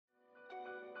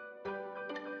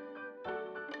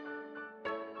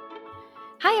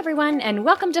Hi, everyone, and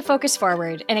welcome to Focus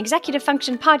Forward, an executive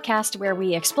function podcast where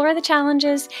we explore the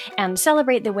challenges and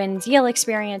celebrate the wins you'll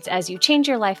experience as you change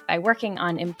your life by working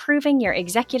on improving your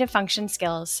executive function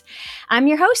skills. I'm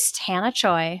your host, Hannah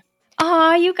Choi.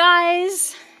 Aw, you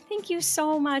guys, thank you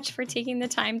so much for taking the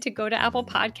time to go to Apple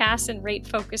Podcasts and rate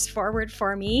Focus Forward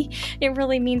for me. It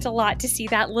really means a lot to see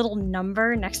that little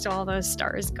number next to all those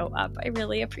stars go up. I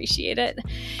really appreciate it.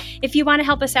 If you want to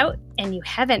help us out and you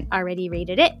haven't already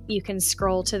rated it, you can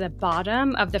scroll to the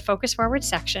bottom of the Focus Forward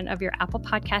section of your Apple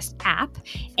Podcast app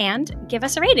and give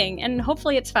us a rating. And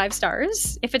hopefully it's 5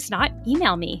 stars. If it's not,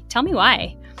 email me. Tell me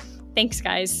why. Thanks,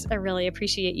 guys. I really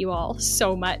appreciate you all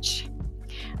so much.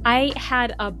 I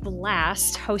had a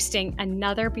blast hosting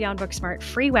another Beyond Booksmart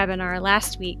free webinar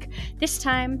last week, this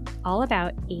time all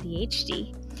about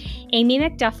ADHD. Amy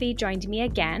McDuffie joined me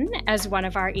again as one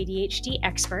of our ADHD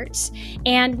experts,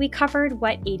 and we covered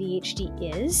what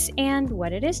ADHD is and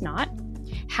what it is not,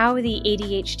 how the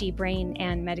ADHD brain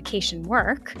and medication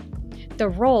work, the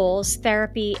roles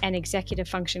therapy and executive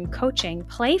function coaching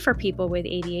play for people with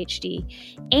ADHD,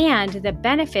 and the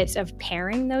benefits of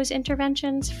pairing those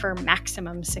interventions for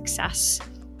maximum success.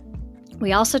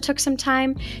 We also took some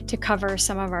time to cover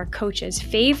some of our coaches'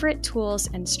 favorite tools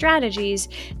and strategies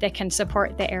that can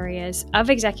support the areas of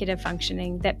executive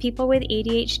functioning that people with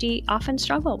ADHD often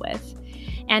struggle with.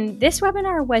 And this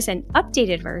webinar was an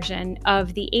updated version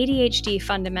of the ADHD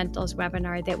Fundamentals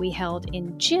webinar that we held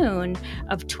in June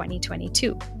of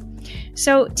 2022.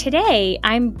 So today,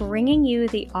 I'm bringing you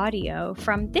the audio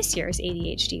from this year's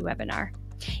ADHD webinar.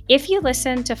 If you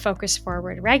listen to Focus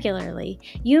Forward regularly,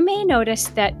 you may notice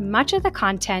that much of the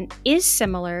content is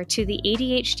similar to the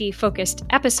ADHD-focused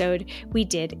episode we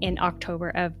did in October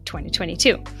of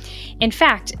 2022. In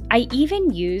fact, I even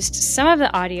used some of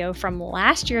the audio from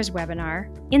last year's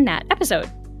webinar in that episode.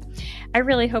 I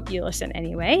really hope you listen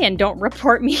anyway and don't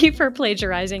report me for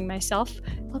plagiarizing myself,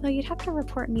 although you'd have to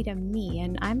report me to me,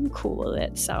 and I'm cool with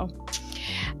it, so...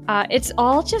 It's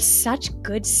all just such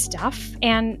good stuff,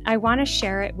 and I want to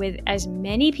share it with as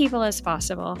many people as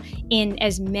possible in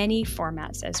as many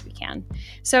formats as we can.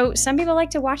 So some people like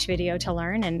to watch video to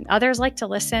learn, and others like to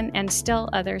listen, and still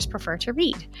others prefer to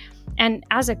read. And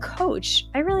as a coach,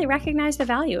 I really recognize the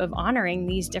value of honoring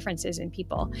these differences in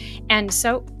people. And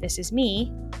so this is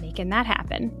me making that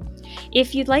happen.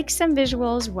 If you'd like some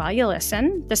visuals while you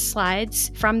listen, the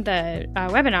slides from the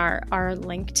webinar are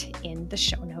linked in the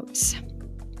show notes.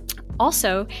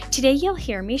 Also, today you'll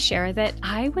hear me share that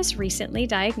I was recently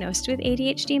diagnosed with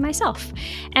ADHD myself.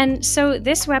 And so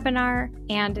this webinar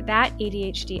and that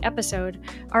ADHD episode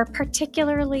are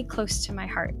particularly close to my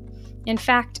heart. In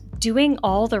fact, doing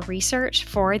all the research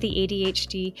for the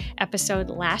ADHD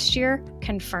episode last year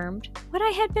confirmed what I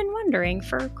had been wondering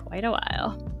for quite a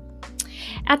while.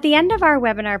 At the end of our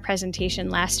webinar presentation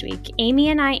last week, Amy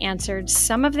and I answered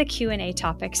some of the Q&A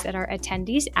topics that our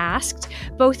attendees asked,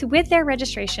 both with their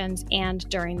registrations and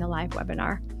during the live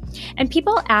webinar. And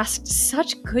people asked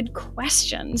such good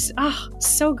questions. Oh,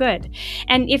 so good.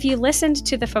 And if you listened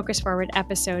to the Focus Forward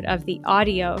episode of the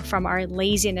audio from our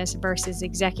Laziness versus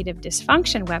Executive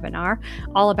Dysfunction webinar,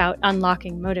 all about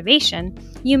unlocking motivation,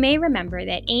 you may remember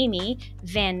that Amy,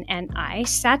 Vin, and I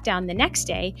sat down the next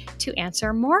day to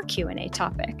answer more Q&A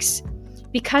topics.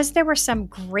 Because there were some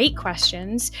great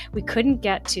questions we couldn't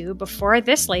get to before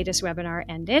this latest webinar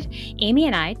ended, Amy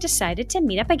and I decided to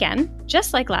meet up again,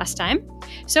 just like last time.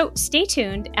 So stay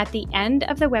tuned at the end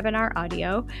of the webinar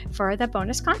audio for the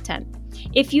bonus content.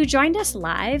 If you joined us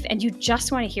live and you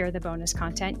just want to hear the bonus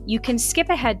content, you can skip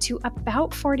ahead to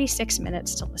about 46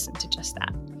 minutes to listen to just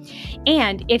that.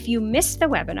 And if you missed the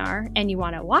webinar and you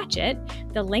want to watch it,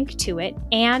 the link to it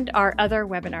and our other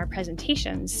webinar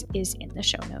presentations is in the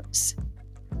show notes.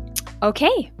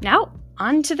 Okay, now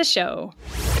on to the show.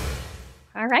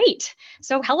 All right,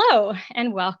 so hello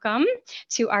and welcome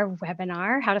to our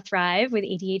webinar, How to Thrive with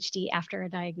ADHD After a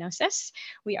Diagnosis.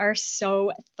 We are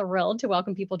so thrilled to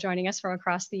welcome people joining us from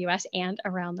across the US and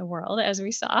around the world, as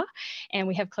we saw, and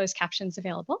we have closed captions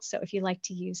available. So if you'd like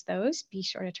to use those, be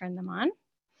sure to turn them on.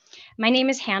 My name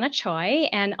is Hannah Choi,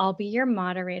 and I'll be your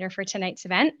moderator for tonight's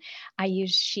event. I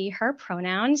use she, her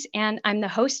pronouns, and I'm the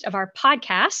host of our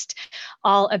podcast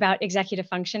all about executive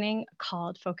functioning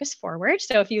called Focus Forward.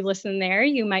 So if you listen there,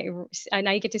 you might,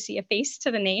 now you get to see a face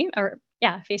to the name, or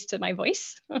face to my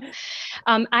voice.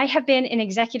 I have been an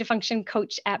executive function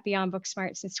coach at Beyond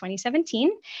Booksmart since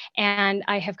 2017, and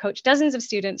I have coached dozens of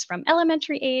students from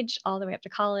elementary age all the way up to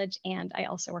college, and I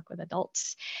also work with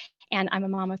adults. And I'm a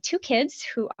mom of 2 kids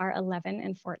who are 11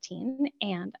 and 14,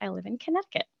 and I live in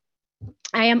Connecticut.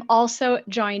 I am also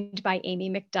joined by Amy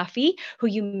McDuffie, who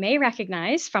you may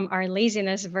recognize from our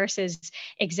laziness versus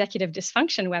executive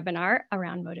dysfunction webinar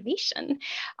around motivation.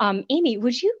 Amy,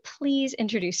 would you please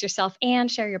introduce yourself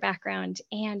and share your background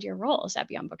and your roles at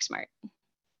Beyond Booksmart?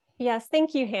 Yes,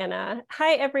 thank you, Hannah.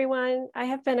 Hi, everyone. I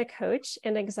have been a coach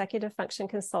and executive function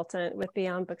consultant with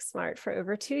Beyond Booksmart for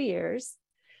over 2 years.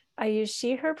 I use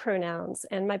she, her pronouns,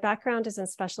 and my background is in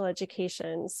special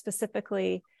education,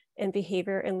 specifically in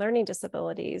behavior and learning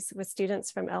disabilities with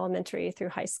students from elementary through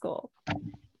high school.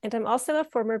 And I'm also a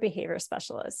former behavior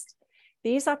specialist.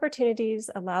 These opportunities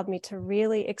allowed me to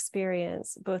really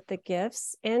experience both the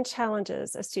gifts and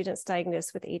challenges of students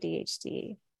diagnosed with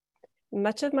ADHD.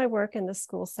 Much of my work in the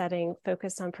school setting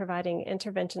focused on providing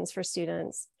interventions for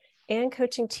students and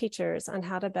coaching teachers on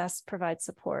how to best provide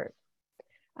support.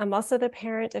 I'm also the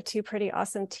parent of 2 pretty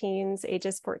awesome teens,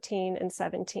 ages 14 and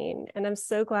 17, and I'm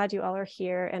so glad you all are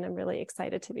here, and I'm really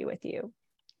excited to be with you.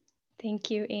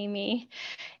 Thank you, Amy.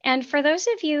 And for those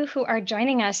of you who are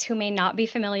joining us who may not be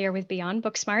familiar with Beyond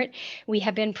Booksmart, we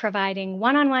have been providing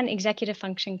one-on-one executive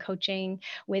function coaching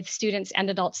with students and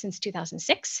adults since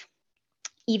 2006.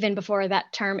 Even before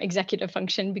that term executive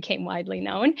function became widely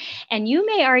known. And you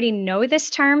may already know this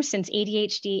term since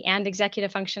ADHD and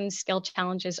executive function skill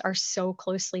challenges are so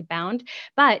closely bound.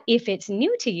 But if it's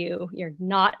new to you, you're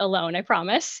not alone, I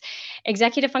promise.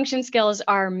 Executive function skills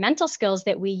are mental skills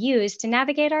that we use to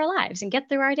navigate our lives and get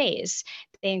through our days.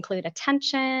 They include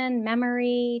attention,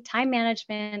 memory, time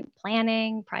management,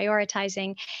 planning,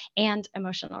 prioritizing, and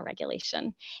emotional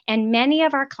regulation. And many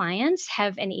of our clients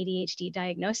have an ADHD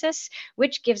diagnosis,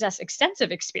 which gives us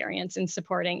extensive experience in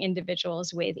supporting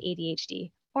individuals with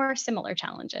ADHD or similar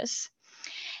challenges.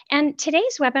 And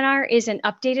today's webinar is an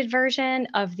updated version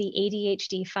of the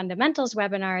ADHD Fundamentals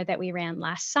webinar that we ran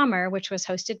last summer, which was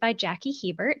hosted by Jackie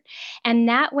Hebert. And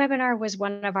that webinar was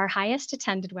one of our highest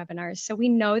attended webinars. So we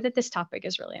know that this topic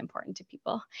is really important to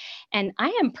people. And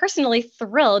I am personally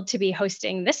thrilled to be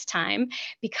hosting this time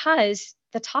because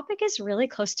the topic is really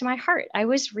close to my heart. I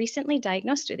was recently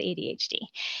diagnosed with ADHD,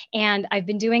 and I've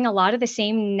been doing a lot of the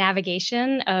same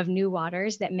navigation of new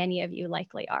waters that many of you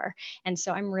likely are. And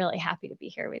so I'm really happy to be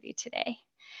here with you today.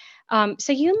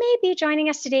 So you may be joining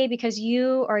us today because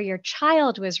you or your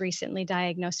child was recently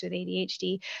diagnosed with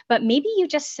ADHD, but maybe you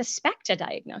just suspect a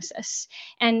diagnosis.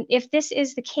 And if this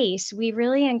is the case, we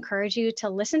really encourage you to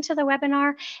listen to the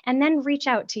webinar and then reach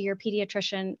out to your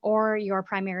pediatrician or your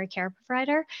primary care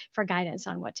provider for guidance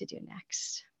on what to do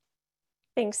next.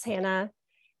 Thanks, Hannah.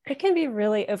 It can be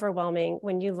really overwhelming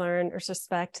when you learn or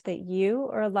suspect that you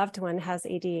or a loved one has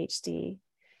ADHD.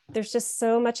 There's just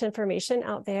so much information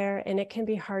out there, and it can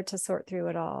be hard to sort through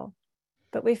it all.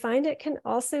 But we find it can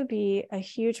also be a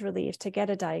huge relief to get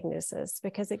a diagnosis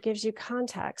because it gives you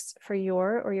context for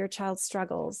your or your child's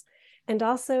struggles, and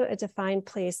also a defined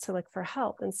place to look for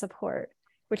help and support,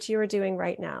 which you are doing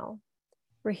right now.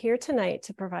 We're here tonight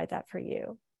to provide that for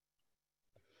you.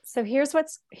 So here's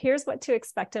what to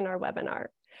expect in our webinar.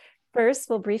 First,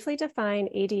 we'll briefly define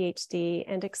ADHD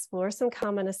and explore some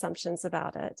common assumptions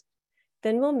about it.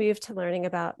 Then we'll move to learning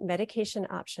about medication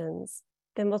options.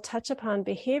 Then we'll touch upon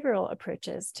behavioral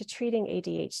approaches to treating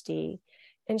ADHD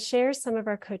and share some of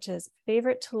our coaches'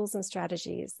 favorite tools and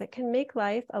strategies that can make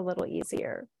life a little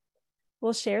easier.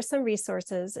 We'll share some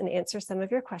resources and answer some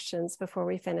of your questions before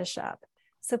we finish up.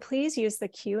 So please use the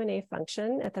Q&A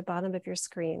function at the bottom of your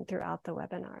screen throughout the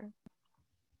webinar.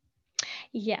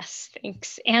 Yes,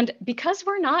 thanks. And because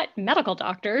we're not medical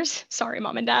doctors, sorry,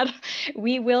 mom and dad,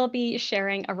 we will be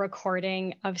sharing a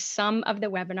recording of some of the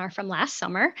webinar from last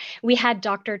summer. We had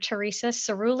Dr. Teresa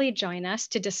Cerulli join us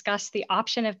to discuss the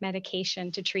option of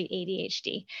medication to treat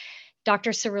ADHD.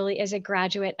 Dr. Cerulli is a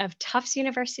graduate of Tufts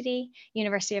University,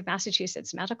 University of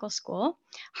Massachusetts Medical School,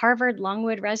 Harvard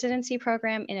Longwood Residency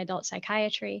Program in Adult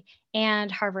Psychiatry,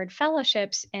 and Harvard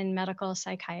Fellowships in Medical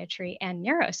Psychiatry and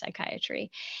Neuropsychiatry.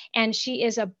 And she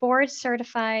is a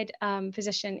board-certified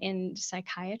physician in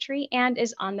psychiatry and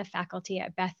is on the faculty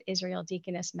at Beth Israel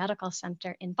Deaconess Medical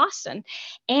Center in Boston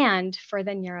and for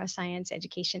the Neuroscience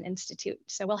Education Institute.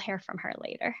 So we'll hear from her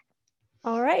later.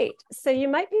 All right, so you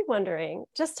might be wondering,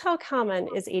 just how common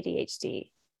is ADHD?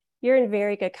 You're in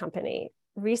very good company.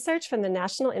 Research from the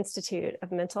National Institute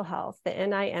of Mental Health, the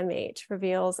NIMH,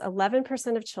 reveals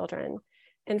 11% of children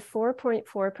and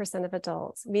 4.4% of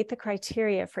adults meet the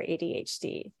criteria for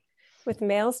ADHD, with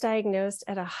males diagnosed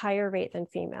at a higher rate than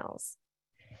females.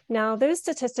 Now, those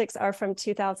statistics are from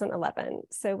 2011,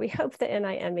 so we hope the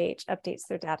NIMH updates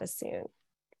their data soon.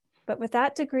 But with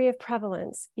that degree of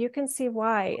prevalence, you can see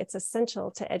why it's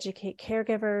essential to educate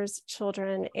caregivers,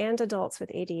 children, and adults with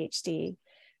ADHD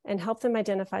and help them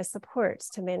identify supports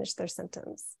to manage their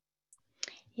symptoms.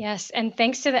 Yes, and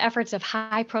thanks to the efforts of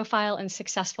high-profile and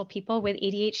successful people with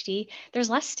ADHD, there's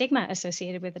less stigma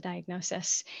associated with the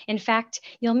diagnosis. In fact,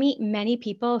 you'll meet many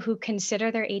people who consider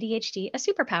their ADHD a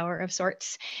superpower of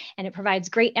sorts, and it provides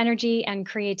great energy and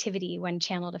creativity when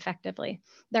channeled effectively.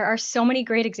 There are so many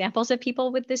great examples of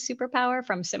people with this superpower,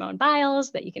 from Simone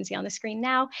Biles, that you can see on the screen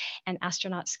now, and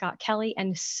astronaut Scott Kelly,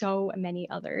 and so many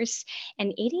others.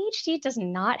 And ADHD does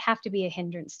not have to be a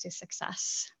hindrance to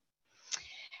success.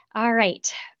 All right.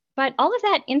 But all of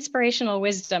that inspirational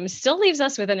wisdom still leaves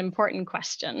us with an important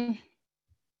question.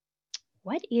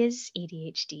 What is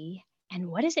ADHD and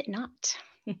what is it not?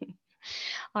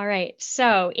 All right.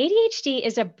 So ADHD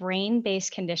is a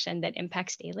brain-based condition that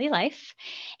impacts daily life,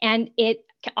 and it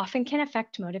often can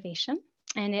affect motivation,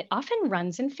 and it often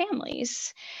runs in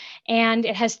families. And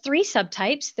it has three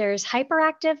subtypes. There's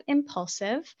hyperactive,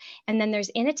 impulsive, and then there's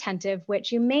inattentive,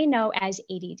 which you may know as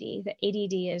ADD. The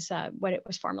ADD is what it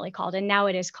was formerly called, and now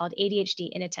it is called ADHD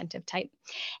inattentive type.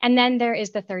 And then there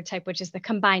is the third type, which is the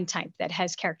combined type that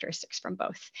has characteristics from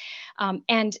both.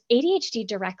 And ADHD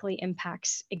directly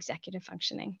impacts executive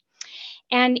functioning.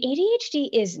 And ADHD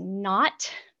is not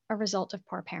a result of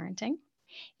poor parenting.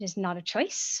 It is not a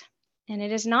choice, and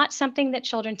it is not something that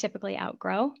children typically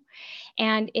outgrow.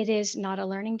 And it is not a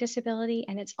learning disability,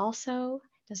 and it's also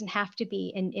doesn't have to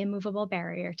be an immovable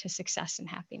barrier to success and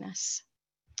happiness.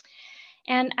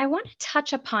 And I want to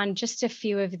touch upon just a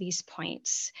few of these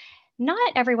points.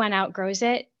 Not everyone outgrows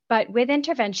it, but with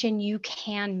intervention, you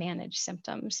can manage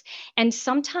symptoms. And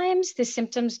sometimes the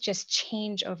symptoms just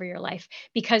change over your life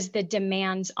because the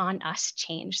demands on us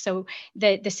change. So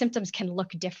the symptoms can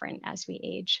look different as we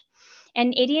age.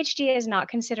 And ADHD is not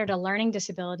considered a learning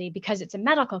disability because it's a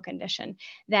medical condition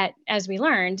that, as we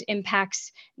learned,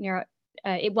 impacts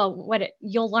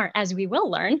you'll learn, as we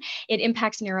will learn, it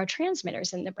impacts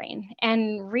neurotransmitters in the brain.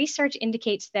 And research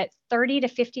indicates that 30 to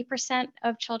 50%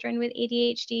 of children with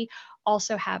ADHD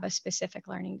also have a specific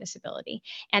learning disability,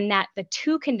 and that the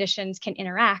two conditions can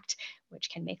interact, which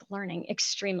can make learning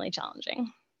extremely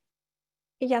challenging.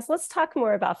 Yes, let's talk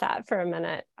more about that for a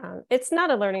minute. It's not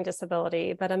a learning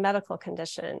disability, but a medical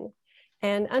condition.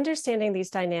 And understanding these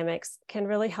dynamics can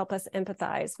really help us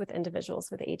empathize with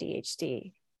individuals with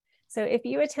ADHD. So if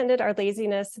you attended our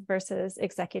laziness versus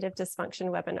executive dysfunction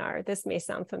webinar, this may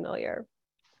sound familiar.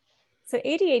 So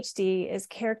ADHD is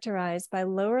characterized by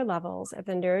lower levels of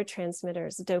the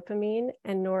neurotransmitters dopamine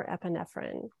and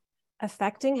norepinephrine,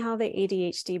 affecting how the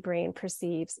ADHD brain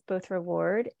perceives both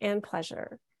reward and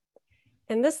pleasure.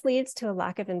 And this leads to a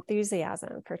lack of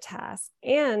enthusiasm for tasks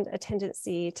and a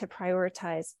tendency to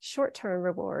prioritize short-term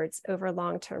rewards over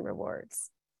long-term rewards.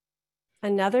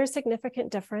 Another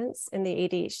significant difference in the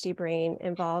ADHD brain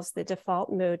involves the default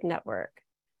mode network,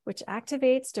 which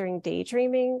activates during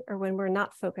daydreaming or when we're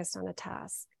not focused on a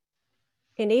task.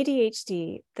 In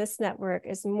ADHD, this network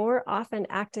is more often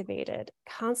activated,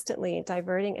 constantly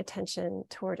diverting attention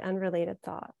toward unrelated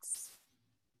thoughts.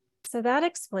 So that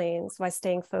explains why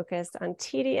staying focused on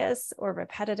tedious or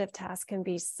repetitive tasks can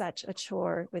be such a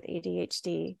chore with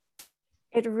ADHD.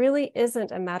 It really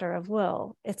isn't a matter of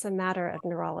will, it's a matter of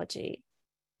neurology.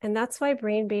 And that's why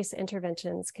brain-based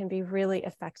interventions can be really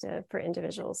effective for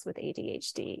individuals with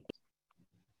ADHD.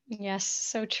 Yes,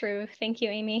 so true. Thank you,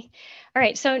 Amy. All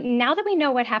right, so now that we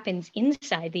know what happens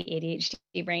inside the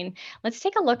ADHD brain, let's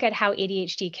take a look at how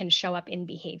ADHD can show up in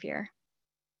behavior.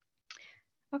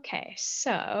 Okay,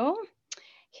 so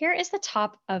here is the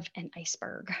top of an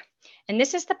iceberg. And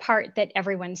this is the part that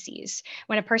everyone sees.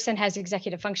 When a person has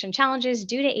executive function challenges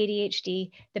due to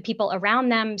ADHD, the people around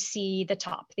them see the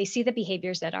top. They see the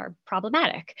behaviors that are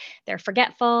problematic. They're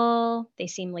forgetful, they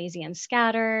seem lazy and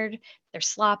scattered, they're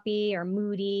sloppy or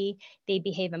moody, they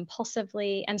behave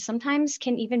impulsively, and sometimes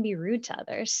can even be rude to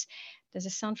others. Does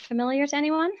this sound familiar to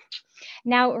anyone?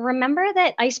 Now, remember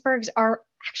that icebergs are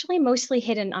actually mostly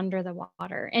hidden under the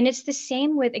water. And it's the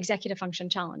same with executive function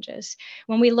challenges.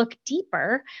 When we look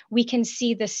deeper, we can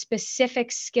see the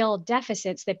specific skill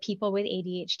deficits that people with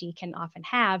ADHD can often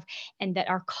have and that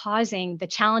are causing the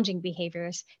challenging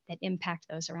behaviors that impact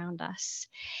those around us.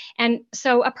 And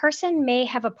so a person may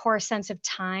have a poor sense of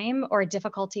time or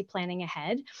difficulty planning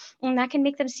ahead, and that can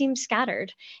make them seem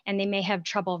scattered. And they may have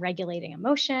trouble regulating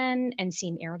emotion and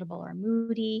seem irritable or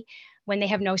moody. When they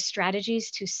have no strategies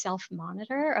to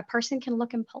self-monitor, a person can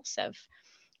look impulsive.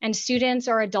 And students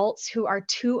or adults who are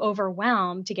too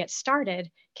overwhelmed to get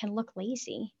started can look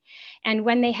lazy. And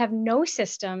when they have no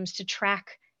systems to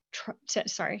track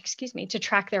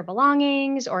their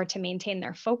belongings or to maintain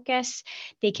their focus,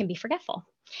 they can be forgetful.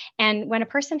 And when a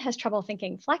person has trouble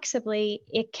thinking flexibly,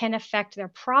 it can affect their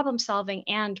problem solving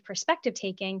and perspective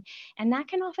taking, and that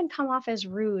can often come off as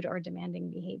rude or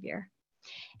demanding behavior.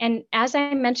 And as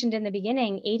I mentioned in the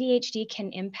beginning, ADHD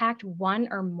can impact one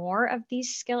or more of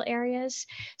these skill areas.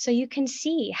 So you can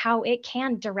see how it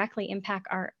can directly impact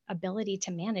our ability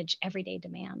to manage everyday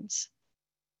demands.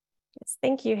 Yes,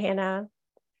 thank you, Hannah.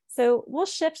 So we'll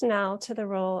shift now to the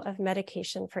role of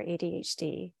medication for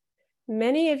ADHD.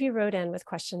 Many of you wrote in with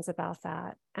questions about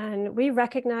that, and we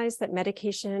recognize that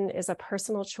medication is a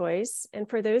personal choice. And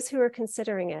for those who are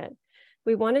considering it,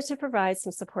 we wanted to provide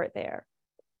some support there.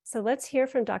 So let's hear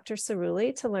from Dr.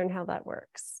 Cerulli to learn how that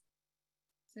works.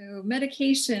 So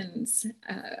medications,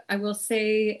 I will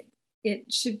say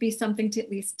it should be something to at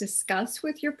least discuss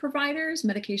with your providers.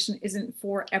 Medication isn't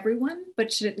for everyone,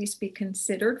 but should at least be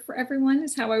considered for everyone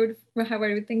is how I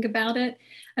would think about it.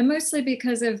 And mostly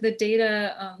because of the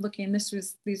data looking,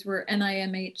 these were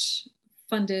NIMH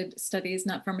funded studies,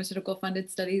 not pharmaceutical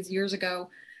funded studies years ago,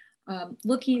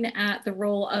 looking at the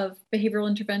role of behavioral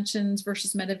interventions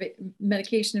versus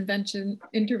medication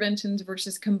interventions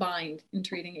versus combined in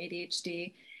treating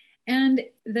ADHD. And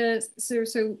the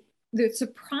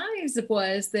surprise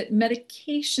was that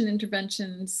medication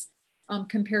interventions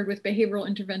compared with behavioral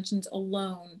interventions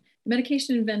alone,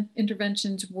 medication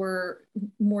interventions were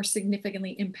more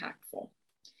significantly impactful.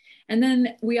 And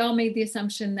then we all made the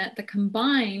assumption that the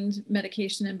combined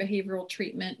medication and behavioral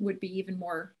treatment would be even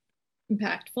more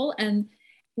impactful, and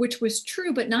which was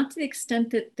true, but not to the extent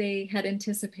that they had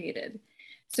anticipated.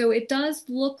 So it does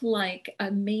look like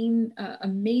a main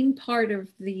part of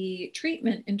the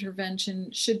treatment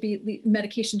intervention should be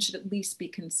medication should at least be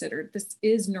considered. This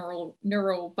is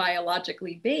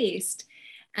neurobiologically based,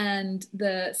 and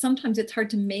sometimes it's hard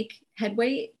to make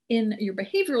headway in your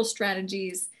behavioral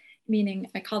strategies, meaning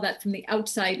I call that from the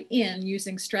outside in,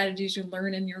 using strategies you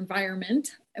learn in your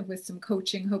environment with some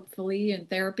coaching, hopefully, and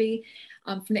therapy.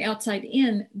 From the outside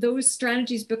in, those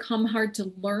strategies become hard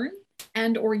to learn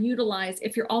and or utilize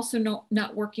if you're also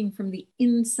not working from the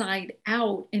inside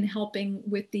out and helping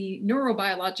with the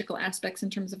neurobiological aspects in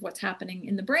terms of what's happening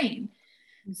in the brain.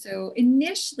 So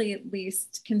initially, at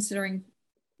least, considering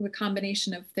the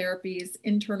combination of therapies,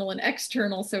 internal and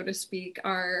external, so to speak,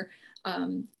 are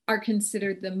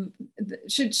considered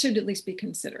should at least be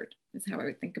considered, is how I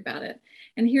would think about it.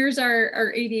 And here's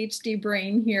our ADHD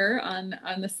brain here on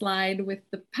the slide with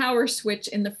the power switch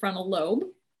in the frontal lobe.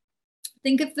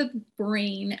 Think of the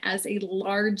brain as a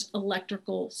large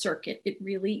electrical circuit. It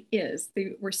really is.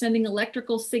 We're sending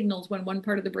electrical signals when one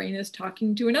part of the brain is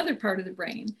talking to another part of the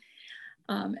brain.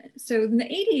 So in the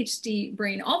ADHD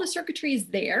brain, all the circuitry is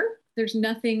there. There's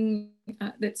nothing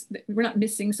we're not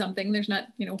missing something. There's not,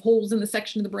 holes in the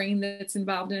section of the brain that's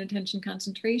involved in attention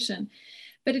concentration.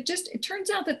 But it turns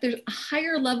out that there's a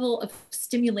higher level of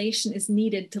stimulation is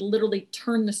needed to literally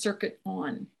turn the circuit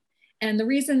on. And the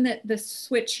reason that the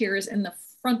switch here is in the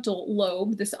frontal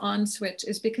lobe, this on switch,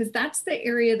 is because that's the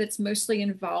area that's mostly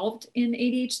involved in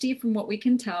ADHD from what we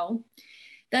can tell.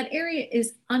 That area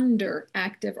is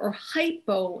underactive or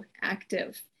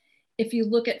hypoactive. If you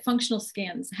look at functional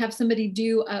scans, have somebody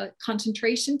do a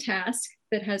concentration task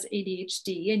that has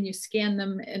ADHD and you scan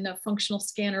them in a functional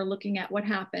scanner looking at what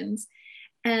happens.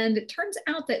 And it turns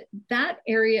out that that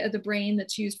area of the brain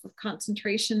that's used for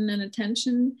concentration and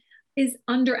attention is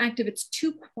underactive. It's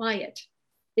too quiet.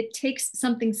 It takes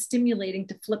something stimulating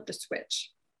to flip the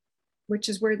switch, which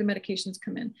is where the medications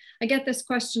come in. I get this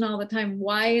question all the time.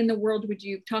 Why in the world would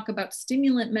you talk about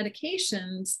stimulant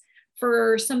medications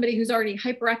for somebody who's already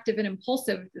hyperactive and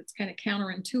impulsive? That's kind of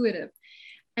counterintuitive.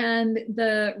 And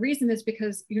the reason is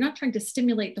because you're not trying to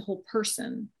stimulate the whole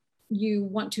person. You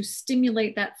want to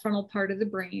stimulate that frontal part of the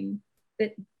brain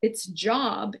that its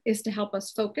job is to help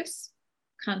us focus,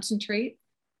 concentrate,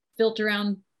 filter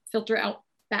out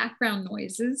background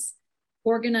noises,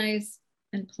 organize,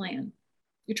 and plan.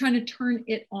 You're trying to turn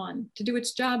it on to do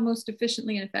its job most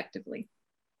efficiently and effectively.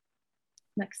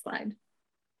 Next slide.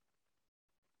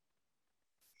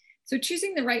 So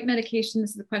choosing the right medication,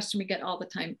 this is the question we get all the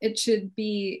time. It should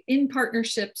be in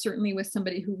partnership, certainly with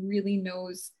somebody who really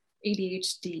knows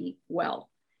ADHD well.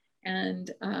 And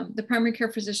the primary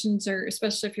care physicians are,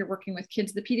 especially if you're working with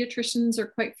kids, the pediatricians are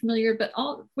quite familiar, but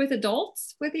with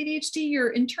adults with ADHD,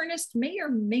 your internist may or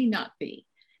may not be.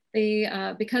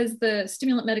 Because the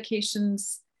stimulant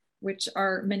medications, which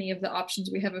are many of the options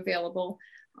we have available,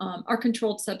 are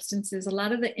controlled substances. A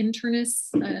lot of the internists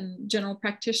and general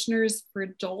practitioners for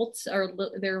adults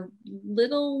they're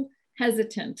little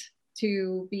hesitant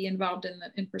to be involved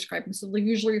in prescribing. So they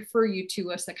usually refer you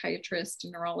to a psychiatrist,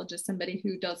 a neurologist, somebody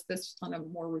who does this on a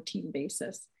more routine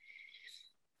basis.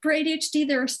 For ADHD,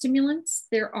 there are stimulants.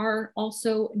 There are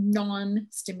also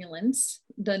non-stimulants.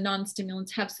 The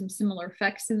non-stimulants have some similar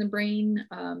effects in the brain,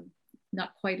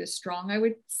 not quite as strong, I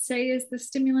would say, as the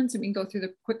stimulants. And we can go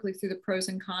quickly through the pros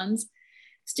and cons.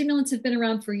 Stimulants have been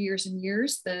around for years and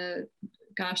years.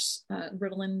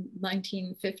 Ritalin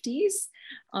 1950s.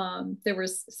 There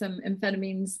was some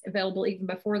amphetamines available even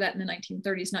before that in the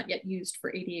 1930s, not yet used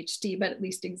for ADHD, but at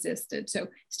least existed. So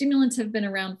stimulants have been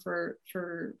around for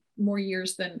more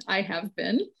years than I have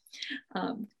been.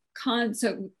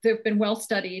 So they've been well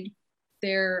studied.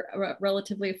 They're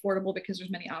relatively affordable because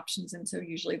there's many options. And so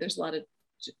usually there's a lot of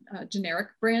generic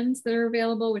brands that are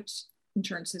available, which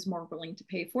insurance is more willing to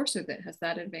pay for. So that has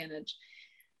that advantage.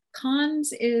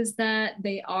 Cons is that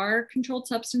they are controlled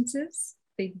substances.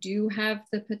 They do have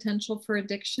the potential for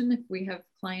addiction. If we have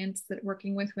clients that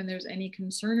working with, when there's any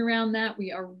concern around that,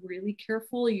 we are really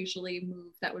careful. Usually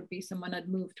that would be someone I'd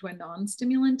move to a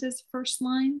non-stimulant as first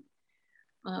line.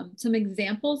 Some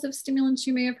examples of stimulants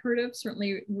you may have heard of,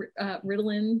 certainly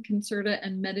Ritalin, Concerta,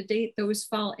 and Metadate. Those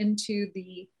fall into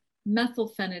the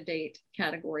methylphenidate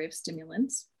category of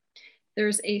stimulants.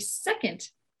 There's a second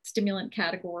stimulant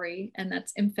category, and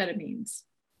that's amphetamines.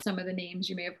 Some of the names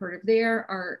you may have heard of there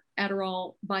are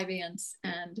Adderall, Vyvanse,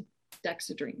 and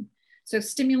Dexedrine. So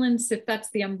stimulants, if that's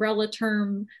the umbrella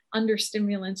term, under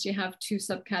stimulants, you have two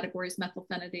subcategories,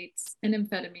 methylphenidates and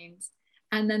amphetamines.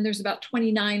 And then there's about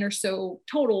 29 or so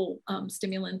total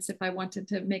stimulants if I wanted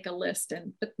to make a list.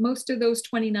 But most of those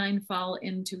 29 fall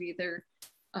into either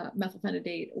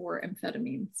methylphenidate or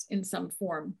amphetamines in some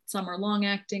form. Some are long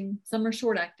acting, some are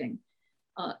short acting.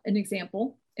 An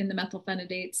example, in the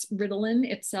methylphenidates, Ritalin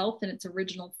itself in its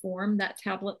original form, that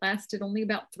tablet lasted only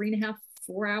about 3.5,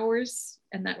 4 hours,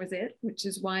 and that was it, which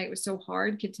is why it was so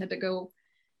hard. Kids had to go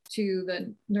to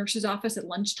the nurse's office at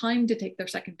lunchtime to take their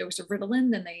second dose of Ritalin.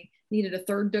 Then they needed a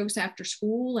third dose after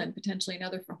school and potentially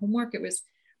another for homework. It was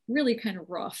really kind of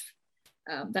rough,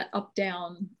 that up,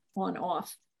 down, on,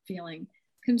 off feeling.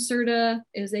 Concerta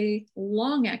is a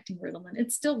long-acting Ritalin.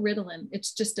 It's still Ritalin.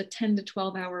 It's just a 10 to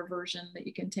 12-hour version that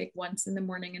you can take once in the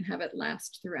morning and have it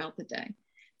last throughout the day.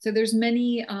 So there's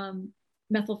many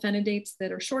methylphenidates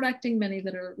that are short-acting, many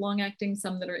that are long-acting,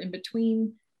 some that are in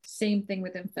between. Same thing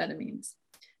with amphetamines.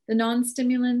 The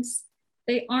non-stimulants,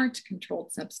 they aren't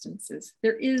controlled substances.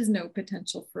 There is no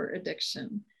potential for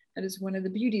addiction. That is one of the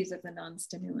beauties of the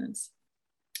non-stimulants.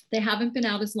 They haven't been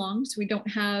out as long, so we don't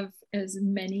have as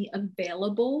many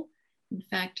available. In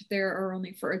fact, there are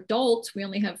only, for adults, we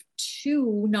only have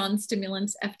 2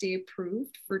 non-stimulants FDA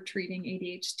approved for treating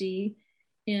ADHD.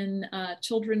 In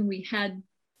children, we had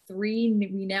 3,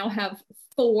 we now have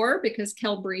 4 because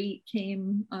Qelbree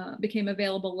became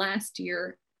available last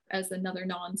year as another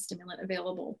non-stimulant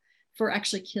available for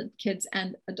actually kids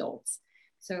and adults.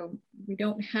 So we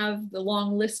don't have the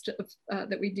long list of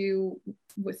that we do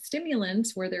with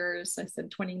stimulants, where there's, I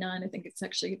said 29, I think it's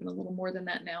actually even a little more than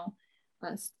that now,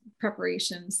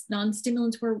 preparations.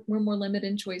 Non-stimulants we're more limited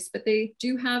in choice, but they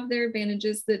do have their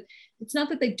advantages. That it's not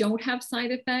that they don't have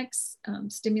side effects.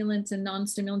 Stimulants and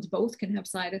non-stimulants both can have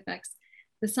side effects.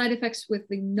 The side effects with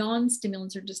the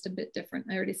non-stimulants are just a bit different.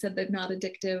 I already said they're not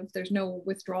addictive. There's no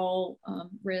withdrawal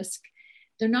risk.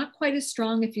 They're not quite as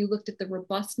strong. If you looked at the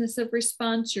robustness of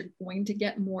response, you're going to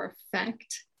get more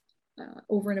effect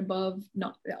over and above,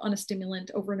 not on a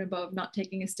stimulant, over and above not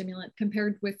taking a stimulant,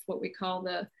 compared with what we call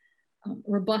the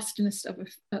robustness of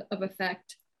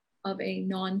effect of a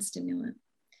non-stimulant.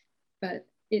 But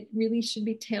it really should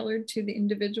be tailored to the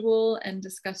individual and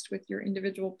discussed with your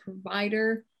individual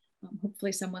provider,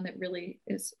 hopefully someone that really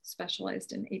is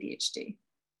specialized in ADHD.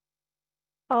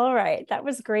 All right, that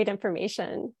was great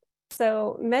information.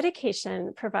 So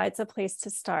medication provides a place to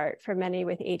start for many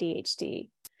with ADHD.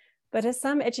 But as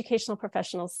some educational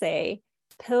professionals say,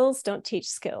 pills don't teach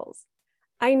skills.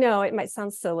 I know it might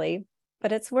sound silly,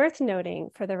 but it's worth noting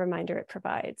for the reminder it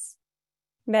provides.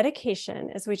 Medication,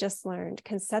 as we just learned,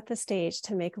 can set the stage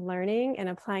to make learning and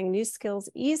applying new skills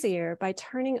easier by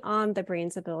turning on the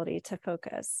brain's ability to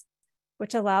focus,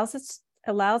 which allows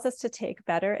us to take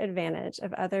better advantage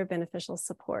of other beneficial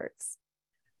supports.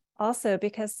 Also,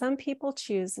 because some people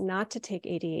choose not to take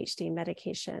ADHD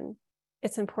medication,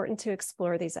 it's important to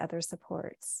explore these other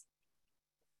supports.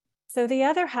 So the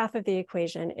other half of the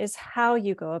equation is how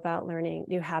you go about learning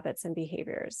new habits and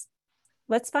behaviors.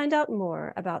 Let's find out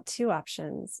more about 2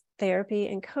 options, therapy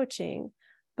and coaching,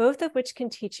 both of which can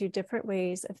teach you different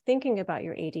ways of thinking about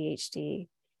your ADHD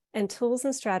and tools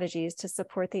and strategies to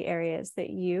support the areas that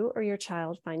you or your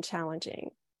child find challenging.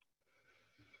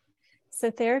 So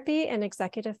therapy and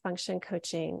executive function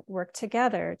coaching work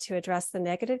together to address the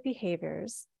negative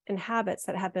behaviors and habits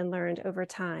that have been learned over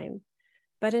time,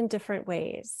 but in different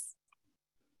ways.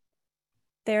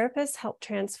 Therapists help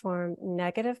transform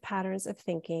negative patterns of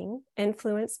thinking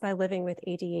influenced by living with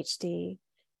ADHD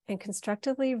and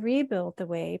constructively rebuild the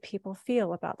way people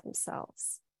feel about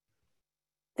themselves.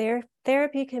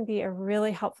 Therapy can be a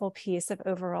really helpful piece of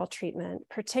overall treatment,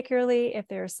 particularly if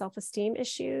there are self-esteem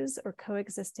issues or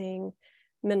coexisting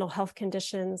mental health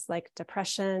conditions like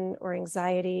depression or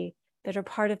anxiety that are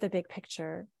part of the big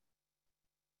picture.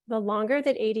 The longer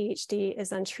that ADHD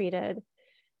is untreated,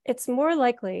 it's more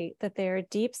likely that there are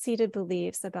deep-seated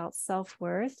beliefs about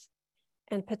self-worth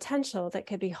and potential that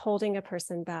could be holding a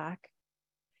person back.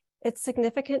 It's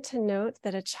significant to note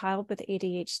that a child with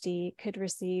ADHD could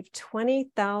receive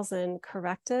 20,000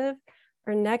 corrective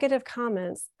or negative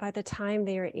comments by the time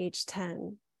they are age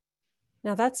 10.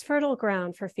 Now that's fertile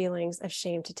ground for feelings of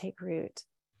shame to take root.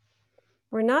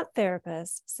 We're not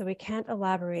therapists, so we can't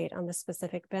elaborate on the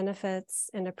specific benefits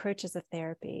and approaches of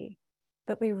therapy,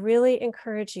 but we really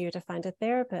encourage you to find a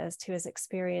therapist who has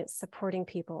experience supporting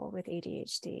people with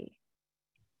ADHD.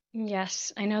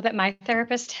 Yes, I know that my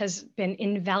therapist has been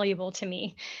invaluable to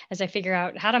me as I figure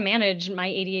out how to manage my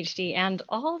ADHD and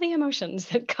all the emotions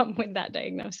that come with that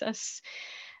diagnosis.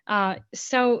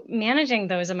 So, managing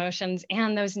those emotions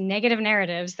and those negative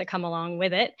narratives that come along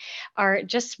with it are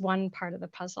just one part of the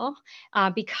puzzle.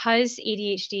 Because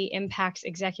ADHD impacts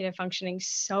executive functioning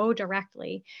so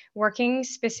directly, working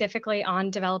specifically on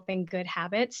developing good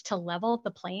habits to level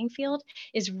the playing field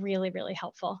is really, really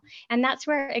helpful. And that's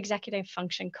where executive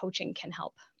function coaching can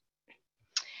help.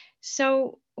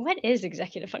 So, what is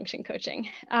executive function coaching?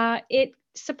 It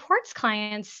supports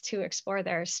clients to explore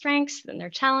their strengths and their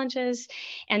challenges,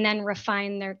 and then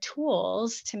refine their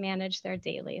tools to manage their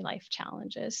daily life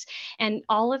challenges. And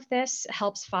all of this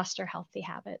helps foster healthy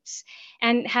habits.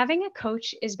 And having a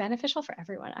coach is beneficial for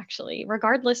everyone, actually,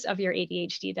 regardless of your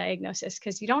ADHD diagnosis,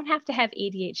 because you don't have to have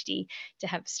ADHD to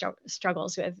have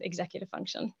struggles with executive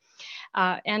function.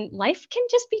 And life can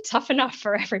just be tough enough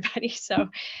for everybody. So,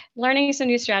 learning some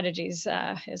new strategies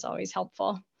is always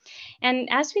helpful. And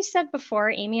as we said before,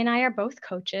 Amy and I are both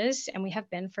coaches, and we have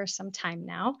been for some time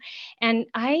now. And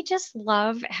I just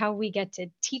love how we get to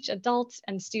teach adults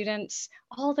and students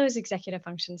all those executive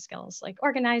function skills like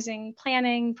organizing,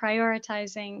 planning,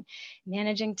 prioritizing,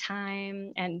 managing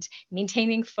time, and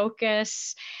maintaining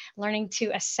focus, learning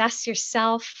to assess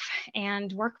yourself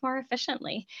and work more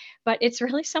efficiently. But it's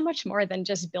really so much more than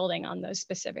just building on those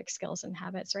specific skills and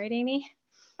habits, right, Amy?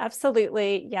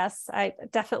 Absolutely. Yes, I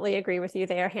definitely agree with you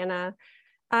there, Hannah.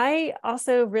 I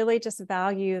also really just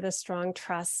value the strong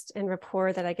trust and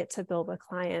rapport that I get to build with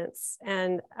clients.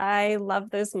 And I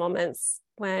love those moments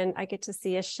when I get to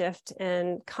see a shift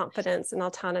in confidence and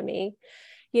autonomy.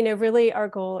 You know, really our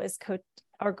goal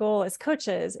as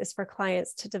coaches is for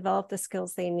clients to develop the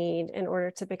skills they need in order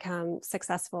to become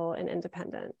successful and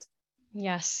independent.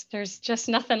 Yes, there's just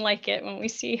nothing like it when we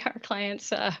see our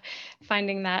clients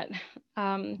finding that.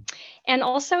 And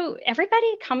also,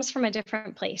 everybody comes from a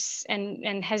different place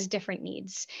and has different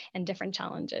needs and different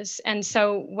challenges. And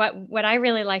so, what I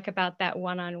really like about that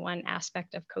one-on-one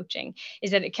aspect of coaching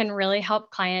is that it can really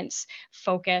help clients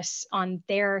focus on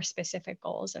their specific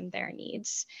goals and their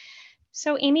needs.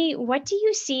 So, Amy, what do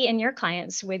you see in your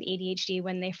clients with ADHD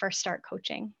when they first start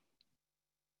coaching?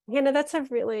 Hannah, that's a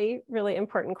really, really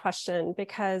important question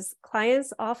because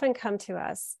clients often come to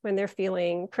us when they're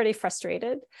feeling pretty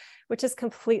frustrated, which is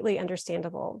completely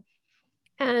understandable.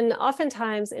 And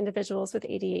oftentimes individuals with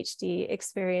ADHD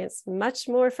experience much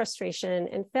more frustration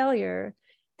and failure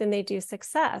than they do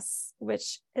success,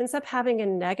 which ends up having a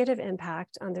negative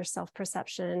impact on their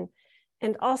self-perception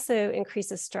and also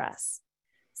increases stress.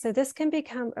 So this can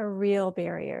become a real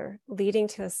barrier, leading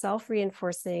to a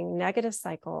self-reinforcing negative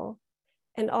cycle,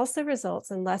 and also results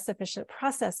in less efficient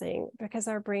processing because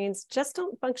our brains just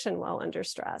don't function well under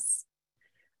stress.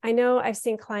 I know I've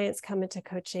seen clients come into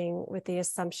coaching with the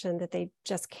assumption that they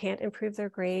just can't improve their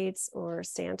grades or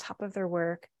stay on top of their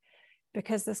work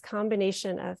because this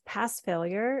combination of past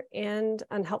failure and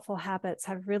unhelpful habits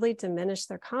have really diminished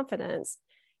their confidence,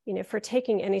 for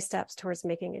taking any steps towards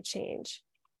making a change.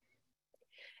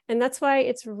 And that's why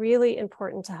it's really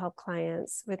important to help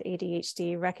clients with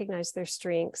ADHD recognize their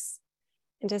strengths.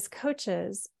 And as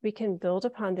coaches, we can build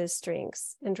upon those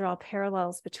strengths and draw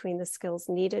parallels between the skills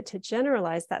needed to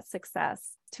generalize that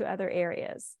success to other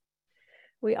areas.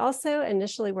 We also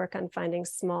initially work on finding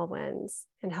small wins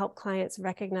and help clients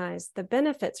recognize the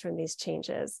benefits from these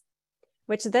changes,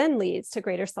 which then leads to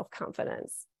greater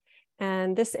self-confidence.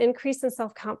 And this increase in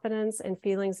self-confidence and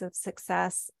feelings of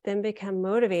success then become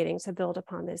motivating to build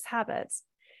upon those habits.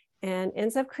 and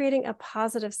ends up creating a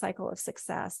positive cycle of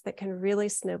success that can really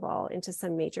snowball into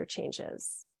some major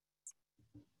changes.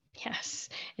 Yes,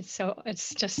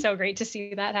 it's just so great to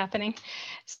see that happening.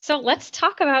 So let's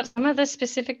talk about some of the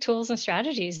specific tools and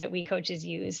strategies that we coaches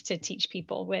use to teach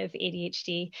people with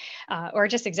ADHD or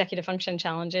just executive function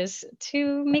challenges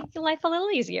to make life a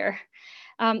little easier.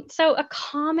 So a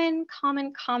common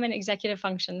executive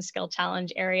function skill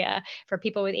challenge area for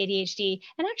people with ADHD,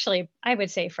 and actually I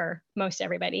would say for most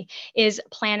everybody, is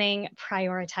planning,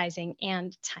 prioritizing,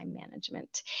 and time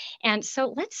management. And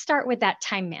so let's start with that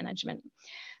time management.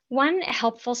 One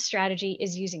helpful strategy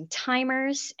is using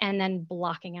timers and then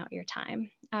blocking out your time.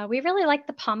 We really like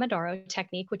the Pomodoro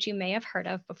technique, which you may have heard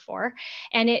of before,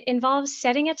 and it involves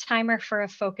setting a timer for a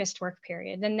focused work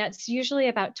period, and that's usually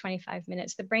about 25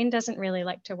 minutes. The brain doesn't really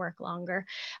like to work longer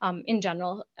in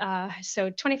general, so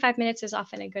 25 minutes is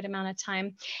often a good amount of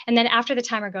time. And then after the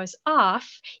timer goes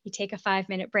off, you take a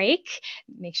 5-minute break.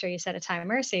 Make sure you set a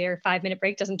timer so your 5-minute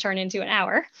break doesn't turn into an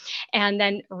hour, and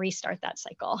then restart that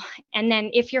cycle. And then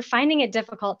if you're finding it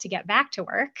difficult to get back to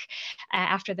work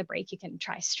after the break, you can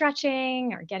try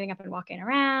stretching or getting up and walking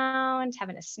around,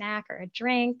 having a snack or a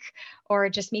drink, or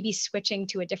just maybe switching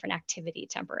to a different activity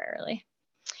temporarily.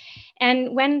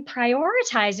 And when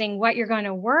prioritizing what you're going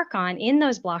to work on in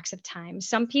those blocks of time,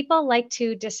 some people like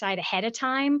to decide ahead of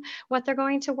time what they're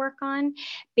going to work on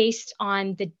based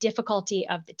on the difficulty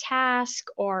of the task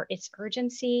or its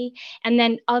urgency. And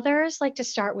then others like to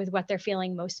start with what they're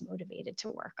feeling most motivated to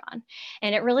work on.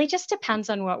 And it really just depends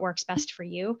on what works best for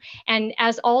you. And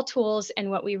as all tools, and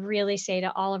what we really say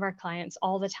to all of our clients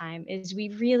all the time is we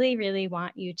really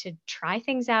want you to try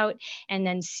things out and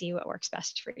then see what works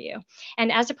best for you.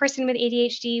 And as a person with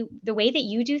ADHD, the way that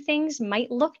you do things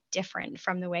might look different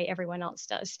from the way everyone else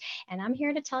does. And I'm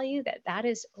here to tell you that that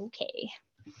is okay.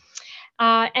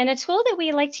 And a tool that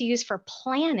we like to use for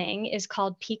planning is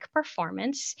called Peak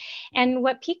Performance. And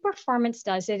what Peak Performance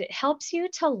does is it helps you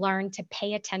to learn to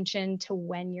pay attention to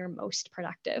when you're most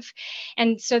productive.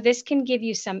 And so this can give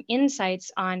you some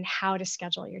insights on how to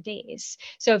schedule your days.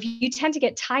 So if you tend to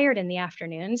get tired in the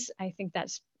afternoons, I think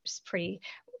that's pretty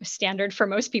standard for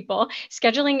most people.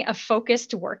 Scheduling a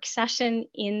focused work session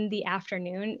in the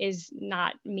afternoon is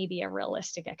not maybe a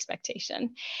realistic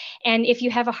expectation. And if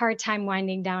you have a hard time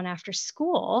winding down after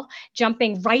school,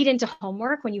 jumping right into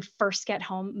homework when you first get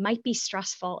home might be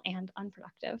stressful and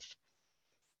unproductive.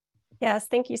 Yes,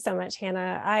 thank you so much,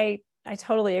 Hannah. I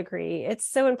totally agree. It's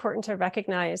so important to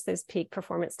recognize those peak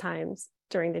performance times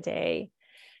during the day.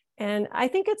 And I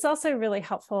think it's also really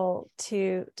helpful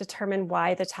to determine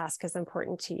why the task is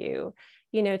important to you,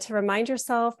 to remind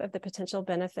yourself of the potential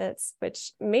benefits,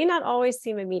 which may not always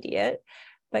seem immediate,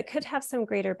 but could have some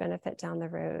greater benefit down the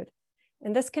road.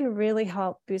 And this can really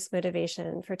help boost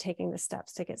motivation for taking the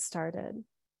steps to get started.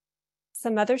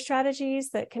 Some other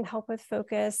strategies that can help with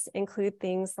focus include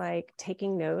things like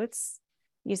taking notes,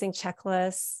 using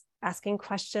checklists, asking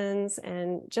questions,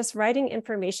 and just writing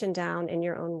information down in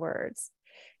your own words.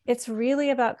 It's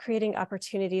really about creating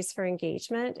opportunities for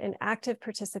engagement and active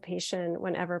participation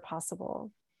whenever possible.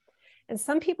 And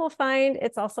some people find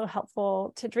it's also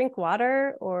helpful to drink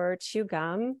water or chew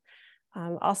gum,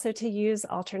 also to use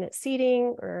alternate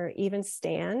seating or even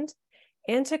stand,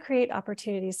 and to create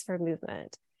opportunities for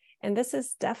movement. And this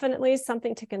is definitely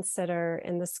something to consider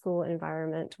in the school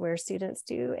environment where students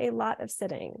do a lot of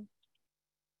sitting.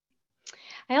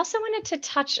 I also wanted to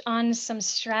touch on some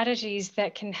strategies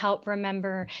that can help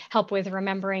with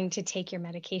remembering to take your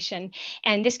medication.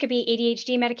 And this could be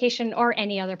ADHD medication or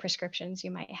any other prescriptions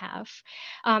you might have.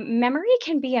 Memory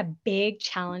can be a big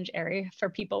challenge area for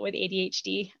people with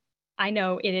ADHD. I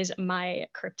know it is my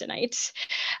kryptonite.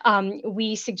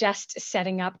 We suggest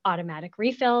setting up automatic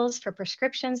refills for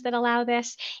prescriptions that allow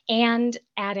this, and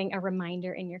adding a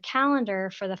reminder in your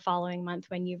calendar for the following month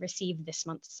when you receive this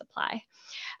month's supply.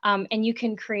 And you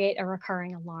can create a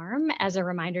recurring alarm as a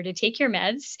reminder to take your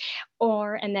meds,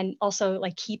 and then also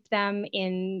like keep them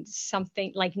in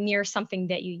something like near something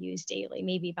that you use daily,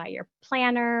 maybe by your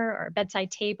planner or bedside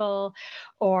table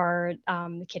or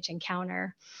the kitchen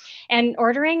counter. And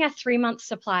ordering a 3-month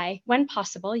supply when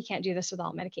possible, you can't do this with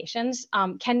all medications,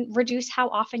 can reduce how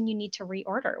often you need to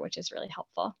reorder, which is really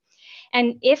helpful.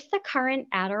 And if the current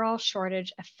Adderall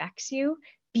shortage affects you,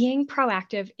 being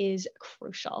proactive is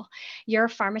crucial. Your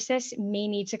pharmacist may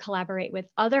need to collaborate with